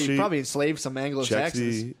Excel sheet. probably enslaved some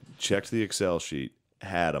Anglo-Saxons. Checked the Excel sheet.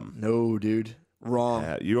 Had them. No, dude.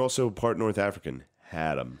 Wrong. You also part North African.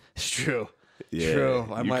 Had them. It's true. Yeah. True.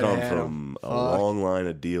 I you might come have had from 'em. a long line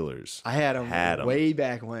of dealers. I had them way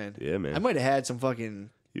back when. Yeah, man. I might have had some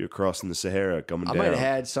fucking... You're crossing the Sahara, coming I down. might have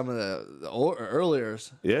had some of the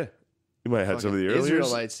earliers. Yeah. You might have had some of the Fucking earlier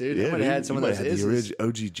Israelites, dude. I might have had some of those the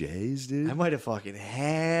OGJs, dude. I might have fucking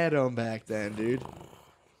had them back then, dude.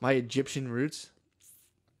 My Egyptian roots.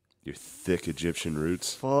 Your thick Egyptian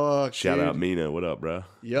roots. Fuck, Shout dude. out Mina. What up, bro?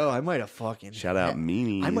 Yo, I might have fucking... Shout out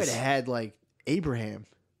Meanies. I might have had, like, Abraham.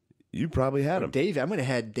 You probably had him. David. I might have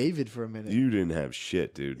had David for a minute. You didn't have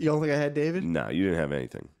shit, dude. You don't think I had David? Nah, you didn't have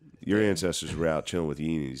anything. Your ancestors were out chilling with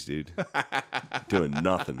yeenies, dude. Doing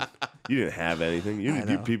nothing. You didn't have anything.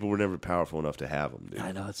 You people were never powerful enough to have them, dude.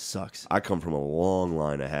 I know, it sucks. I come from a long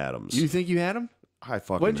line of Hadams. You think you had him? I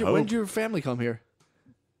fucking hope. When did your family come here?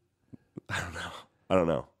 I don't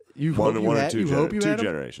know. You One hope you or had- two, you hope you two had 'em?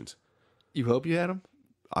 generations. You hope you had him?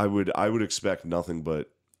 I would expect nothing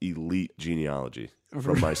but elite genealogy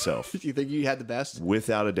from myself. Do you think you had the best?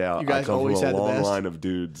 Without a doubt, You guys I come always from a had the long best? line of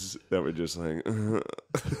dudes that were just like,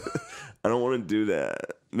 I don't want to do that.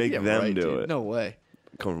 Make them right, do dude. it. No way.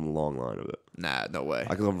 I come from a long line of it. Nah, no way.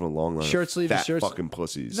 I come from a long line Shirt of sleeves, fat shirts- fucking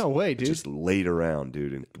pussies. No way, that dude. Just laid around,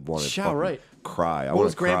 dude, and wanted to Shout fucking right. cry. I What want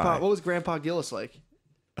was to cry. Grandpa Gillis like?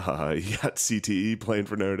 He got CTE playing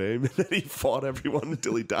for Notre Dame, and then he fought everyone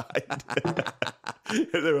until he died. And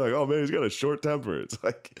they were like, "Oh man, he's got a short temper." It's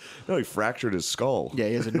like, no, he fractured his skull. Yeah,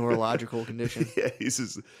 he has a neurological condition. Yeah,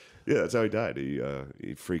 that's how he died.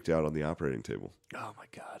 He freaked out on the operating table. Oh my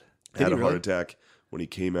god. Had a he heart really? attack when he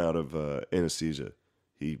came out of anesthesia.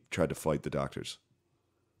 He tried to fight the doctors.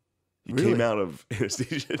 He Really? came out of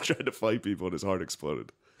anesthesia and tried to fight people, and his heart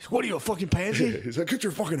exploded. What are you, a fucking pansy? He's like, "Get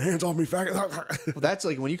your fucking hands off me, faggot!" Well, that's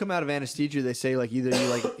like when you come out of anesthesia, they say like either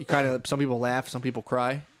you kind of, some people laugh, some people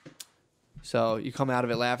cry. So you come out of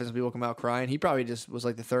it laughing, some people come out crying. He probably just was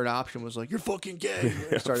like the third option was like, "You're fucking gay."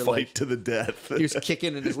 Started Fight to the death. he was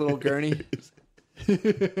kicking in his little gurney.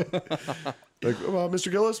 Like,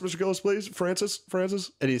 Mr. Gillis, please,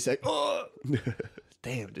 Francis. And he's like, "Oh,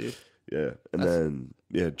 damn, dude." Yeah, and then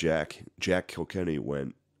Jack Kilkenny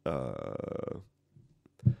went.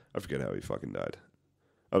 I forget how he fucking died.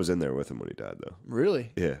 I was in there with him when he died, though.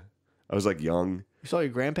 Really? Yeah, I was like young. You saw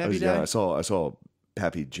your I grandpappy was die? young. I saw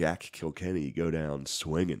Pappy Jack Kilkenny go down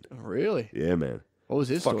swinging. Really? Yeah, man. What was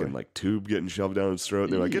his Fucking story? like tube getting shoved down his throat.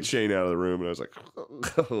 And they're like, "Get Shane out of the room," and I was like,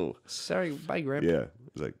 "Oh, Sorry, bye, grandpa. yeah."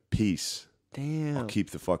 It was like, "Peace. Damn. I'll keep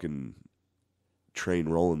the fucking train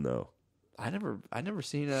rolling, though." I never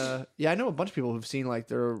seen yeah, I know a bunch of people who've seen like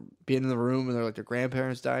they're being in the room and they're like their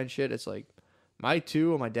grandparents die and shit. It's like my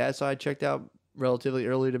two on my dad's side checked out relatively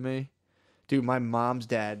early to me. Dude, my mom's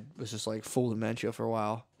dad was just like full dementia for a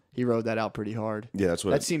while. He rode that out pretty hard. Yeah, that's what.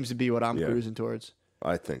 That seems to be what I'm Yeah. cruising towards.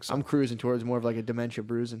 I think so. I'm cruising towards more of like a dementia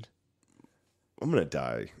bruising. I'm gonna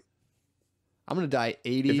die I'm gonna die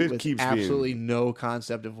 80 If it with keeps absolutely no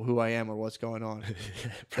concept of who I am or what's going on.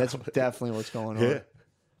 That's definitely what's going on. Yeah.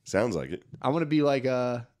 Sounds like it. I want to be like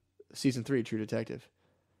season 3 True Detective,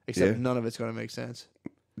 except Yeah. none of it's gonna make sense.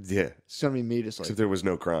 Yeah. It's gonna be me just like. Except there was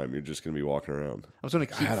no crime. You're just gonna be walking around. I'm just gonna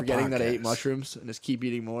keep had a forgetting that I ate podcast. mushrooms and just keep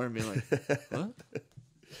eating more and being like, what?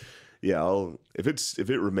 Yeah, if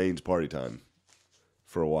it remains party time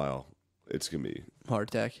for a while, it's gonna be Heart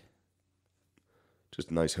attack. just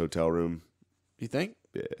a nice hotel room. You think?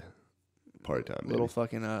 Yeah. Party time, baby. Little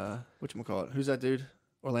fucking whatchamacallit? Who's that dude?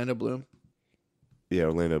 Orlando Bloom. Yeah,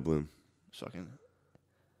 Orlando Bloom. Fucking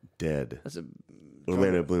Dead. that's a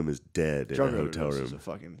Orlando Bloom is dead in a drug hotel overdose is room. a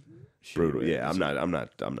fucking Brutal. shitty Yeah, I'm way.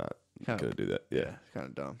 not Kinda- gonna do that. Yeah. kind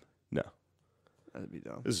of dumb. No. That'd be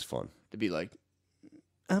dumb. This is fun. To be like,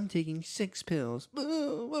 I'm taking 6 pills.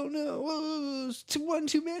 Oh no! Oh, it's one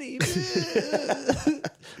too many.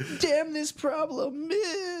 Damn this problem.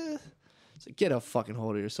 It's like, get a fucking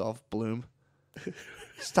hold of yourself, Bloom.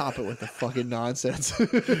 Stop it with the fucking nonsense.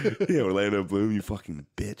 Yeah, Orlando Bloom, you fucking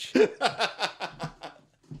bitch.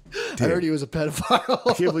 I heard he was a pedophile.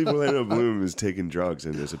 I can't believe Orlando Bloom is taking drugs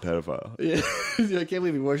and is a pedophile. Yeah. I can't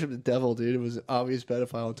believe he worshipped the devil, dude. It was an obvious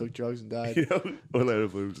pedophile and took drugs and died. You know, Orlando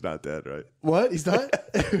Bloom's not dead, right? What? He's not?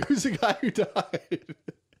 Who's the guy who died?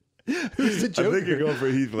 Who's the Joker? I think you're going for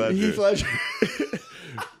Heath Ledger. Heath Ledger.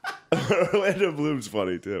 Orlando Bloom's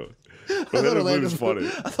funny too. I thought Orlando Orlando Bloom's funny.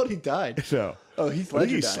 I thought he died. No. Oh, Heath I think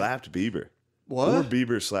Ledger he died. slapped Bieber. What? Or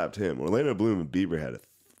Bieber slapped him. Orlando Bloom and Bieber had a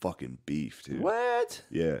fucking beef, dude. What?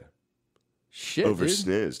 Yeah. Shit, Over dude.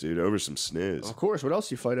 sniz, dude. Over some sniz. Of course. What else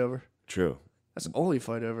do you fight over? True. That's all you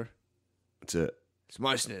fight over. That's it. It's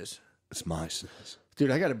my sniz. It's my sniz.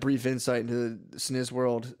 Dude, I got a brief insight into the sniz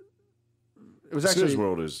world. It was actually... Sniz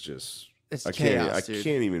world is just... It's I chaos, dude.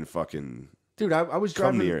 can't even fucking... Dude, I was Come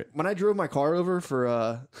driving... near it. When I drove my car over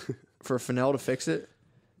for Fennell to fix it,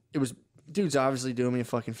 it was... Dude's obviously doing me a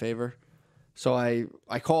fucking favor. So I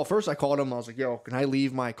called him. I was like, yo, can I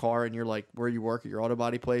leave my car in your, like, where you work at your auto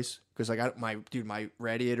body place? Because I got my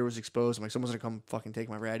radiator was exposed. I'm like, someone's going to come fucking take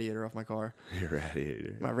my radiator off my car. Your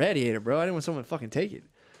radiator. My radiator, bro. I didn't want someone to fucking take it.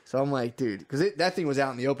 So I'm like, dude, because that thing was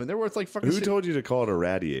out in the open. They're worth like fucking... Who told you to call it a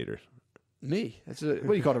radiator? Me. What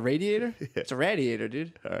do you call it, a radiator? It's a radiator,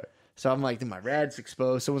 dude. All right. So I'm like, dude, my rad's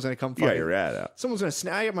exposed. Someone's going to come You got fucking... your rad out. Someone's going to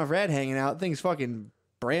snag up my rad hanging out. Thing's fucking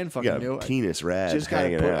brand You fucking got new. a penis rad Just gotta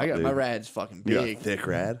hanging put, out, I got dude. my rad's fucking You got a big. thick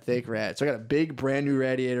rad? Thick rad. So I got a big brand new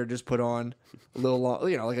radiator just put on a little long,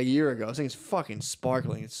 like a year ago. This thing's fucking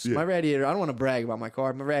sparkling. It's my radiator. I don't want to brag about my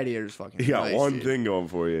car. My radiator's fucking You got nice, one dude. thing going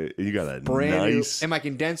for you. You got a Brand nice... new. And my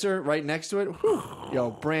condenser right next to it. Whew,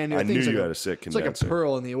 yo, brand new. I knew Thing's you like had a sick It's like a condenser.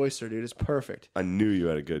 pearl in the oyster, dude. It's perfect. I knew you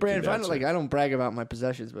had a good Brand, condenser. I don't brag about my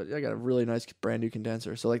possessions, but I got a really nice brand new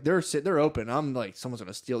condenser. So like they're open. I'm like, someone's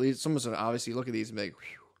gonna steal these. Someone's gonna obviously look at these and be like, whew,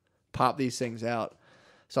 pop these things out.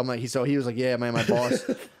 So I'm like, he was like, yeah, man,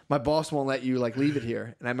 my boss won't let you like leave it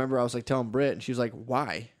here. And I remember I was like telling Britt, and she was like,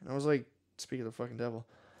 why? And I was like, speak of the fucking devil,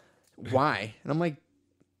 why? And I'm like,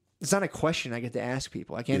 it's not a question I get to ask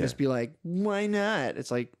people. I can't just be like, why not? It's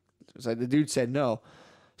like the dude said no.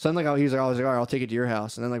 So I'm like, I was like, all right, I'll take it to your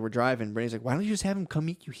house. And then like we're driving, Brittany's like, why don't you just have him come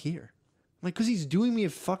meet you here? I'm like, because he's doing me a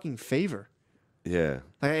fucking favor. Yeah.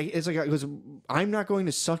 Like, it's like, because I'm not going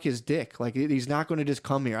to suck his dick. Like, he's not going to just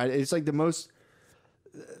come here. It's like the most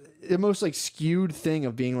like skewed thing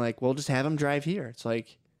of being like, well, just have him drive here. It's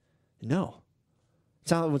like, no.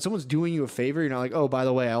 It's not when someone's doing you a favor, you're not like, oh, by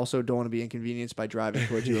the way, I also don't want to be inconvenienced by driving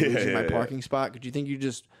towards you and losing my parking spot. Could you think you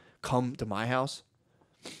just come to my house?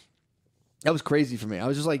 That was crazy for me. I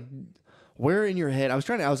was just like, where in your head? I was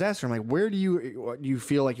asking her, I'm like, where do you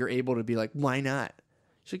feel like you're able to be like, why not?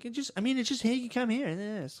 She's like, it's just, hey, you come here. And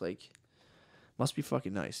it's like, must be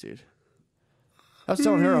fucking nice, dude. I was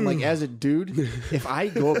telling her, I'm like, as a dude, if I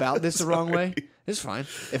go about this the wrong way, it's fine.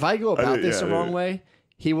 If I go about this the wrong way,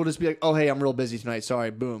 he will just be like, oh, hey, I'm real busy tonight.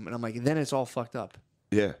 Sorry, boom. And I'm like, then it's all fucked up.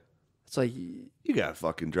 Yeah. It's like, You got to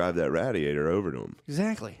fucking drive that radiator over to him.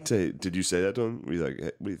 exactly. Did you say that to him? Were you like,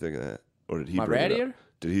 hey, what do you think of that? Or did he My bring it up? radiator?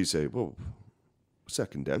 Did he say, whoa, what's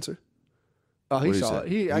that condenser? Oh, he What did he saw say?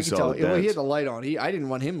 it. I He could saw tell. the Well, he dents. had the light on. I didn't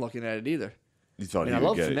want him looking at it either. You thought I he would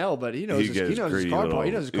love get Fennell, but he knows he'd his car greedy part.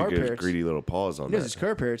 He knows his car he'd get his parts. greedy little paws on He knows that. his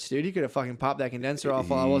car parts, dude. He could have fucking popped that condenser off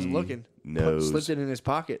while I wasn't looking. Slipped it in his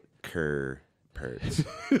pocket. Cur parts.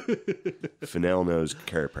 Fennell knows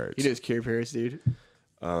cur parts. He knows car parts, dude.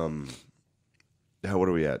 What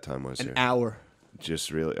are we at time-wise An here? hour. Just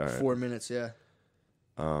really, all right. 4 minutes, yeah.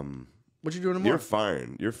 What you doing tomorrow?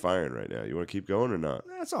 You're firing right now. You want to keep going or not?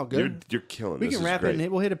 That's all good. You're killing We this. can is wrap great. it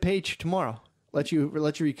and we'll hit a page tomorrow. Let you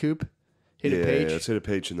recoup. Hit a page. let's hit a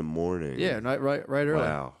page in the morning. Yeah, right early.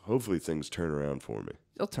 Wow. Hopefully things turn around for me.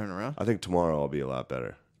 They'll turn around. I think tomorrow I'll be a lot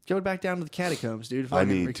better. Go back down to the catacombs, dude. I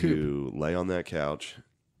need to lay on that couch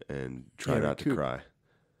and try not to cry.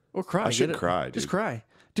 Or cry. I should cry, dude. Just cry.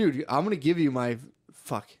 Dude, I'm going to give you my...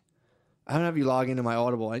 Fuck. I'm going to have you log into my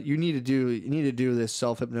Audible. You need to do this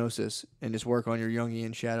self-hypnosis and just work on your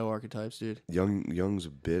Jungian shadow archetypes, dude. Young's a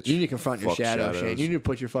bitch. You need to confront your shadow, shadows. Shane. You need to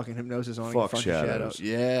put your fucking hypnosis on and Fuck confront shadows.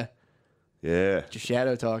 your shadow. Yeah. Yeah. It's your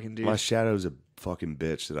shadow talking, dude. My shadow's a fucking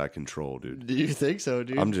bitch that I control, dude. Do you think so,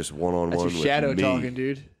 dude? I'm just one-on-one That's with your shadow me. talking,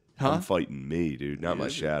 dude. Huh? I'm fighting me, dude, not my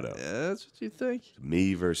shadow. Yeah, that's what you think.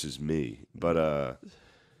 Me versus me. But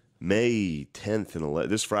May 10th and 11th,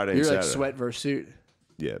 this Friday and You're Saturday. like Sweat versus Suit.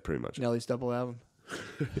 Yeah, pretty much. Nelly's double album.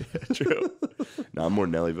 True. No, I'm more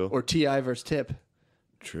Nellyville. Or T.I. versus Tip.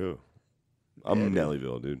 True. I'm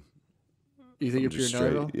Nellyville, dude. You think I'm you're just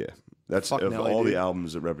pure Nellyville? Yeah. That's Fuck of Nelly, all dude. the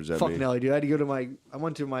albums that represent Fuck me. Nelly, dude. I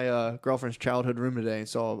went to my girlfriend's childhood room today and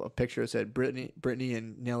saw a picture that said Britney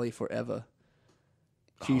and Nelly forever.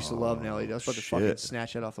 She used to love Nelly. I was about to fucking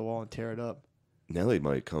snatch it off the wall and tear it up. Nelly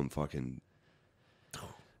might come fucking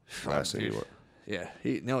blasting you up. Yeah,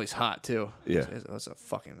 Nelly's hot too. Yeah. That's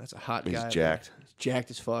a hot He's guy. jacked. He's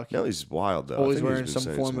jacked as fuck. Nelly's wild though. Always I think wearing he's been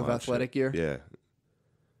some saying form of wild athletic shit. gear. Yeah.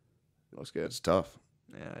 Looks good. It's tough.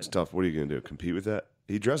 Yeah, It's tough. What are you gonna do? Compete with that?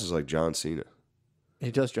 He dresses like John Cena.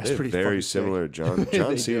 he does dress They're pretty very fucking similar. sick. John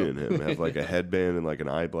They Cena do. and him have like a headband and like an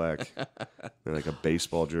eye black and like a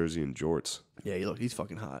baseball jersey and jorts. Yeah, he's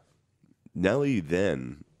fucking hot. Nelly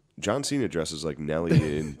then. John Cena dresses like Nelly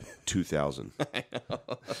in 2000.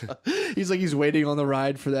 He's waiting on the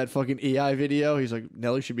ride for that fucking EI video. He's like,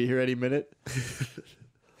 Nelly should be here any minute.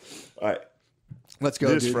 All right. Let's go,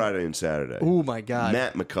 This dude. Friday and Saturday. Oh my god.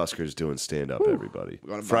 Matt McCusker's doing stand-up, everybody.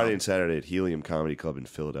 Friday and Saturday at Helium Comedy Club in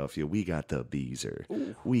Philadelphia. We got the Beezer.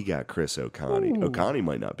 We got Chris O'Connie. O'Connie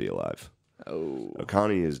might not be alive. Oh.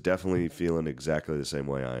 O'Connie is definitely feeling exactly the same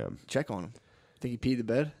way I am. Check on him. Think he peed the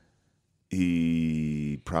bed?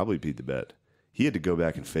 He probably peed the bed. He had to go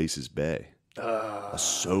back and face his bae. A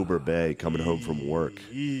sober bae coming home from work.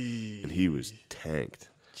 And he was tanked.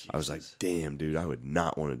 Jesus. I was like, damn, dude, I would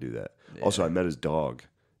not want to do that. Yeah. Also, I met his dog.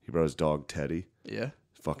 He brought his dog, Teddy. Yeah.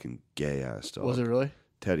 Fucking gay-ass dog. Was it really?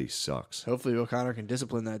 Teddy sucks. Hopefully O'Connor can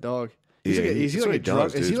discipline that dog. Is he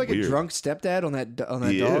like a drunk stepdad on that dog?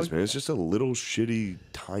 He is, man. It's just a little shitty,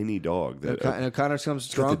 tiny dog. That, and O'Connor comes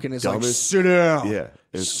drunk and is dumbest, like, sit down. Yeah.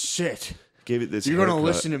 Sit. Gave it this You're going to haircut.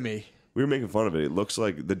 listen to me. We were making fun of it. It looks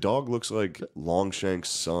like, the dog looks like Longshank's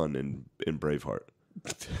son in Braveheart.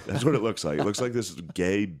 That's what it looks like. It looks like this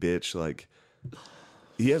gay bitch, like,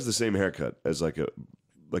 he has the same haircut as like a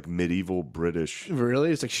medieval British.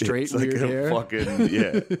 Really? It's like straight it's weird like hair? Fucking,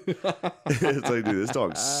 yeah. It's like, dude, this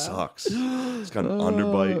dog sucks. It's got an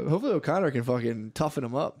underbite. Hopefully O'Connor can fucking toughen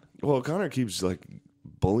him up. Well, O'Connor keeps like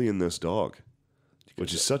bullying this dog,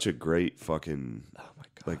 which is such a great fucking,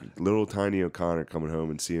 like little tiny O'Connor coming home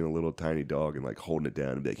and seeing a little tiny dog and like holding it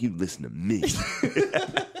down and be like, you listen to me.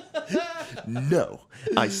 No.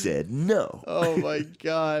 I said no. Oh my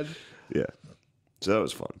God. Yeah. So that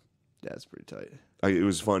was fun. That's pretty tight. It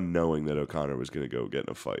was fun knowing that O'Connor was going to go get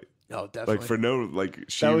in a fight. Oh, definitely. Like for no, like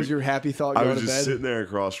she. That was your happy thought I going was to just bed? sitting there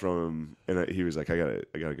across from him, and he was like, "I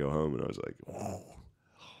gotta go home," and I was like, "Whoa,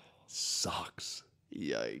 sucks."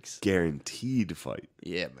 Yikes. Guaranteed fight.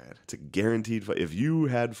 Yeah, man. It's a guaranteed fight. If you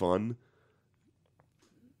had fun,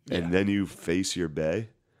 and then you face your bae,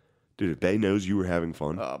 dude. If bae knows you were having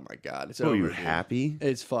fun, Oh my God. It's oh, over. you're dude. happy.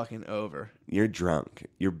 It's fucking over. You're drunk.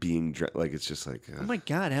 You're being drunk. Like it's just like. Oh my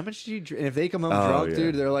God. How much did you drink? And if they come home Oh, drunk, yeah.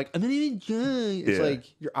 dude, they're like, I'm not even drunk. It's Yeah. like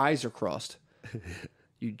your eyes are crossed.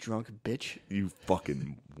 You drunk bitch. You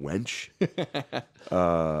fucking wench.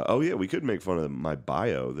 Oh yeah, we could make fun of my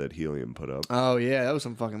bio that Helium put up. Oh yeah, that was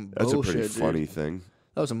some fucking That's bullshit. a pretty dude. funny thing.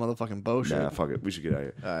 That was some motherfucking bullshit. Nah, fuck it. We should get out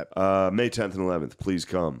of here. All right. May 10th and 11th. Please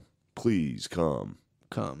come. Please come.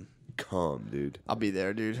 Come. Come, dude. I'll be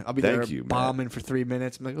there, dude. I'll be Thank there you, Matt. bombing for 3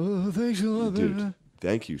 minutes. I'm like, oh, thanks a lot. Dude,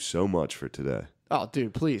 thank you so much for today. Oh,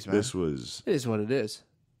 dude, please, man. This was It is what it is.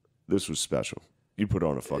 special. You put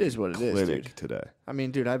on a fucking is what it is, clinic dude. today. I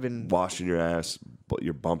mean, dude, I've been Washing your ass, but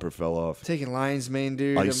your bumper fell off. taking lion's mane,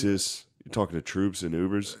 dude. ISIS. You're talking to troops and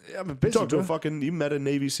Ubers. I'm a You busy, talked to a bro. fucking. You met a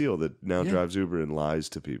Navy SEAL that now Yeah. drives Uber and lies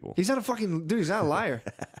to people. He's not a fucking dude. He's not a liar.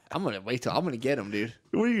 I'm gonna wait till I'm gonna get him, dude.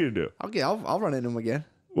 What are you gonna do? I'll run into him again.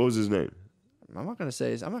 What was his name? I'm not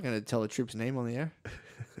gonna tell the troop's name on the air.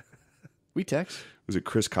 We text. Was it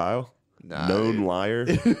Chris Kyle? Nah, Known dude. liar.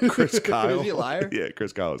 Chris Kyle. Is he a liar? Yeah,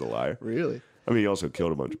 Chris Kyle was a liar. Really? I mean, he also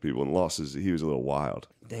killed a bunch of people and lost his. He was a little wild.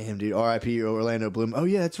 Damn, dude. R.I.P. Orlando Bloom. Oh,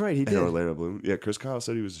 yeah, that's right. He did. And Orlando Bloom. Yeah, Chris Kyle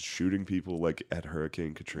said he was shooting people like at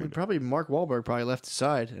Hurricane Katrina. Probably Mark Wahlberg probably left his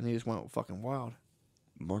side, and he just went fucking wild.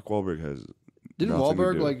 Mark Wahlberg has. Didn't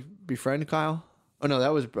Wahlberg like befriend Kyle? Oh no,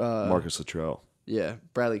 that was Marcus Luttrell. Yeah,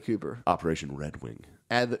 Bradley Cooper. Operation Red Wing.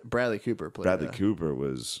 Bradley Cooper played. Bradley Cooper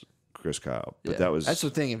was Chris Kyle, but that's the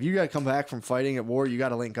thing. If you got to come back from fighting at war, you got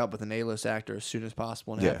to link up with an A-list actor as soon as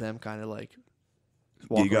possible and have them kind of like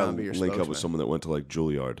walk you around, got be your to link up with spokesman. someone that went to like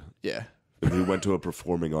Juilliard. Yeah. He went to a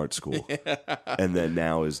performing arts school, and then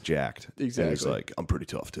now is jacked. Exactly. And he's like, I'm pretty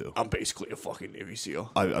tough too. I'm basically a fucking Navy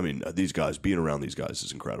SEAL. I mean, these guys, being around these guys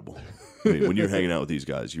is incredible. I mean, when you're hanging out with these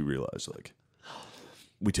guys, you realize like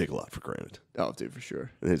we take a lot for granted. Oh, dude, for sure.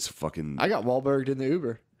 And it's fucking. I got Wahlberg in the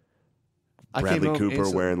Uber. Bradley Cooper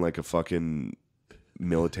wearing like a fucking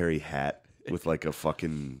military hat with like a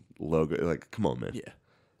fucking logo. Like, come on, man. Yeah.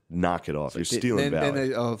 Knock it off. You're stealing valor.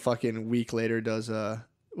 Then a fucking week later does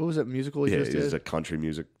what was that musical he just did? It's a country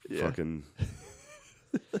music fucking.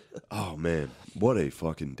 Oh man, what a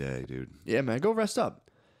fucking day, dude. Yeah, man, go rest up.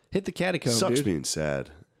 Hit the catacomb, Sucks dude. being sad.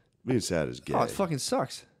 Being sad is gay. Oh, it fucking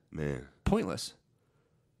sucks. Man. Pointless.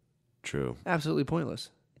 True. Absolutely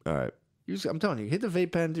pointless. All right. I'm telling you, hit the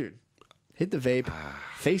vape pen, dude. Hit the vape.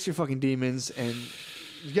 Face your fucking demons, and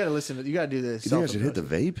you gotta listen. You gotta do this. You think I should hit the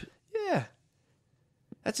vape? Yeah.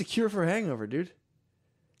 That's a cure for a hangover, dude.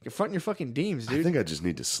 Confront your fucking demons, dude. I think I just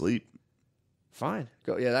need to sleep. Fine.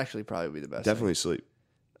 Go. Yeah, that actually probably would be the best. Definitely sleep.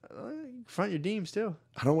 Confront your demons too.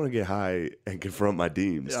 I don't want to get high and confront my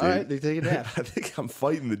deems. All right, they take a nap. I think I'm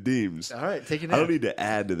fighting the deems. All right, take a nap. I don't need to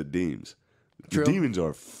add to the deems. True. The demons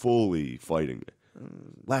are fully fighting me.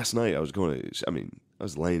 Last night I was I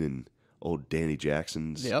was laying in old Danny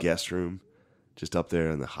Jackson's guest room, just up there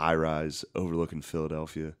in the high rise overlooking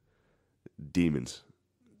Philadelphia. Demons.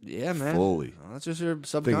 Yeah, man. Fully. Well, that's just your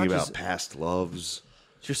subconscious. Thinking about past loves.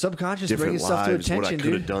 It's your subconscious Different bringing stuff to lives, attention, what I dude.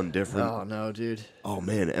 could have done different. Oh, no, dude. Oh,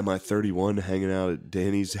 man. Am I 31 hanging out at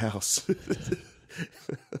Danny's house?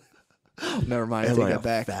 Never mind. I Am take I that a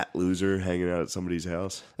back. fat loser hanging out at somebody's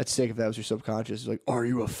house? That's sick if that was your subconscious. It's like, are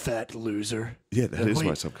you a fat loser? Yeah, that is Wait,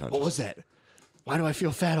 my subconscious. What was that? Why do I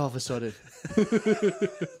feel fat all of a sudden?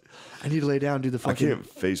 I need to lay down and do the fucking... I can't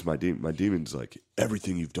face my demon. My demon's like,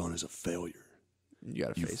 everything you've done is a failure. You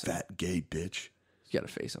gotta You face him. fat gay bitch. You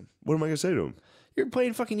gotta face him. What am I going to say to him? You're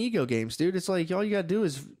playing fucking ego games, dude. It's like, all you gotta do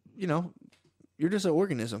is, you're just an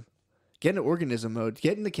organism. Get into organism mode.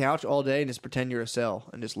 Get in the couch all day and just pretend you're a cell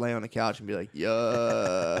and just lay on the couch and be like,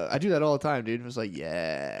 yeah. I do that all the time, dude. It's like,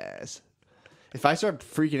 yes. If I start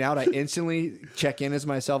freaking out, I instantly check in as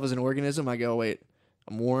myself as an organism. I go, wait,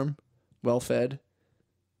 I'm warm, well fed.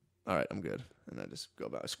 All right, I'm good. And I just go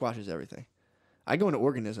about it. Squashes everything. I go into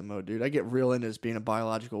organism mode, dude. I get real into this being a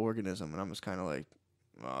biological organism, and I'm just kind of like,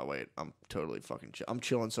 oh, wait, I'm totally fucking I'm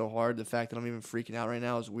chilling so hard. The fact that I'm even freaking out right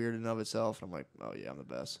now is weird in and of itself. And I'm like, oh, yeah, I'm the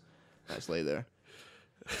best. I just lay there.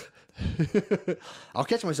 I'll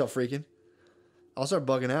catch myself freaking. I'll start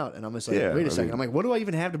bugging out, and I'm just like, wait a second. I'm like, what do I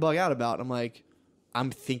even have to bug out about? And I'm like, I'm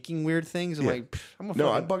thinking weird things. I'm like, I'm a No,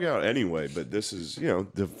 I fucking... bug out anyway, but this is,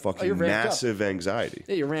 the fucking massive anxiblame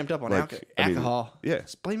Yeah, you're ramped up on alcohol. Yeah.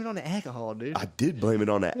 Just blame it on the alcohol, dude. I did blame it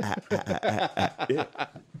on that.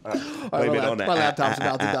 Blame it on that. My laptop's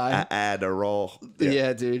about to die. Adderall.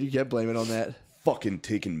 Yeah, dude, you kept blaming on that. Fucking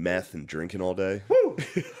taking meth and drinking all day. Woo!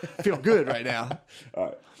 I feel good right now. All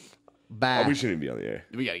right. Bye. Oh, we shouldn't be on the air.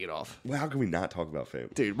 We got to get off. Well, how can we not talk about family?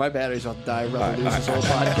 Dude, my battery's about to die. Rather lose this whole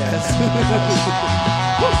podcast.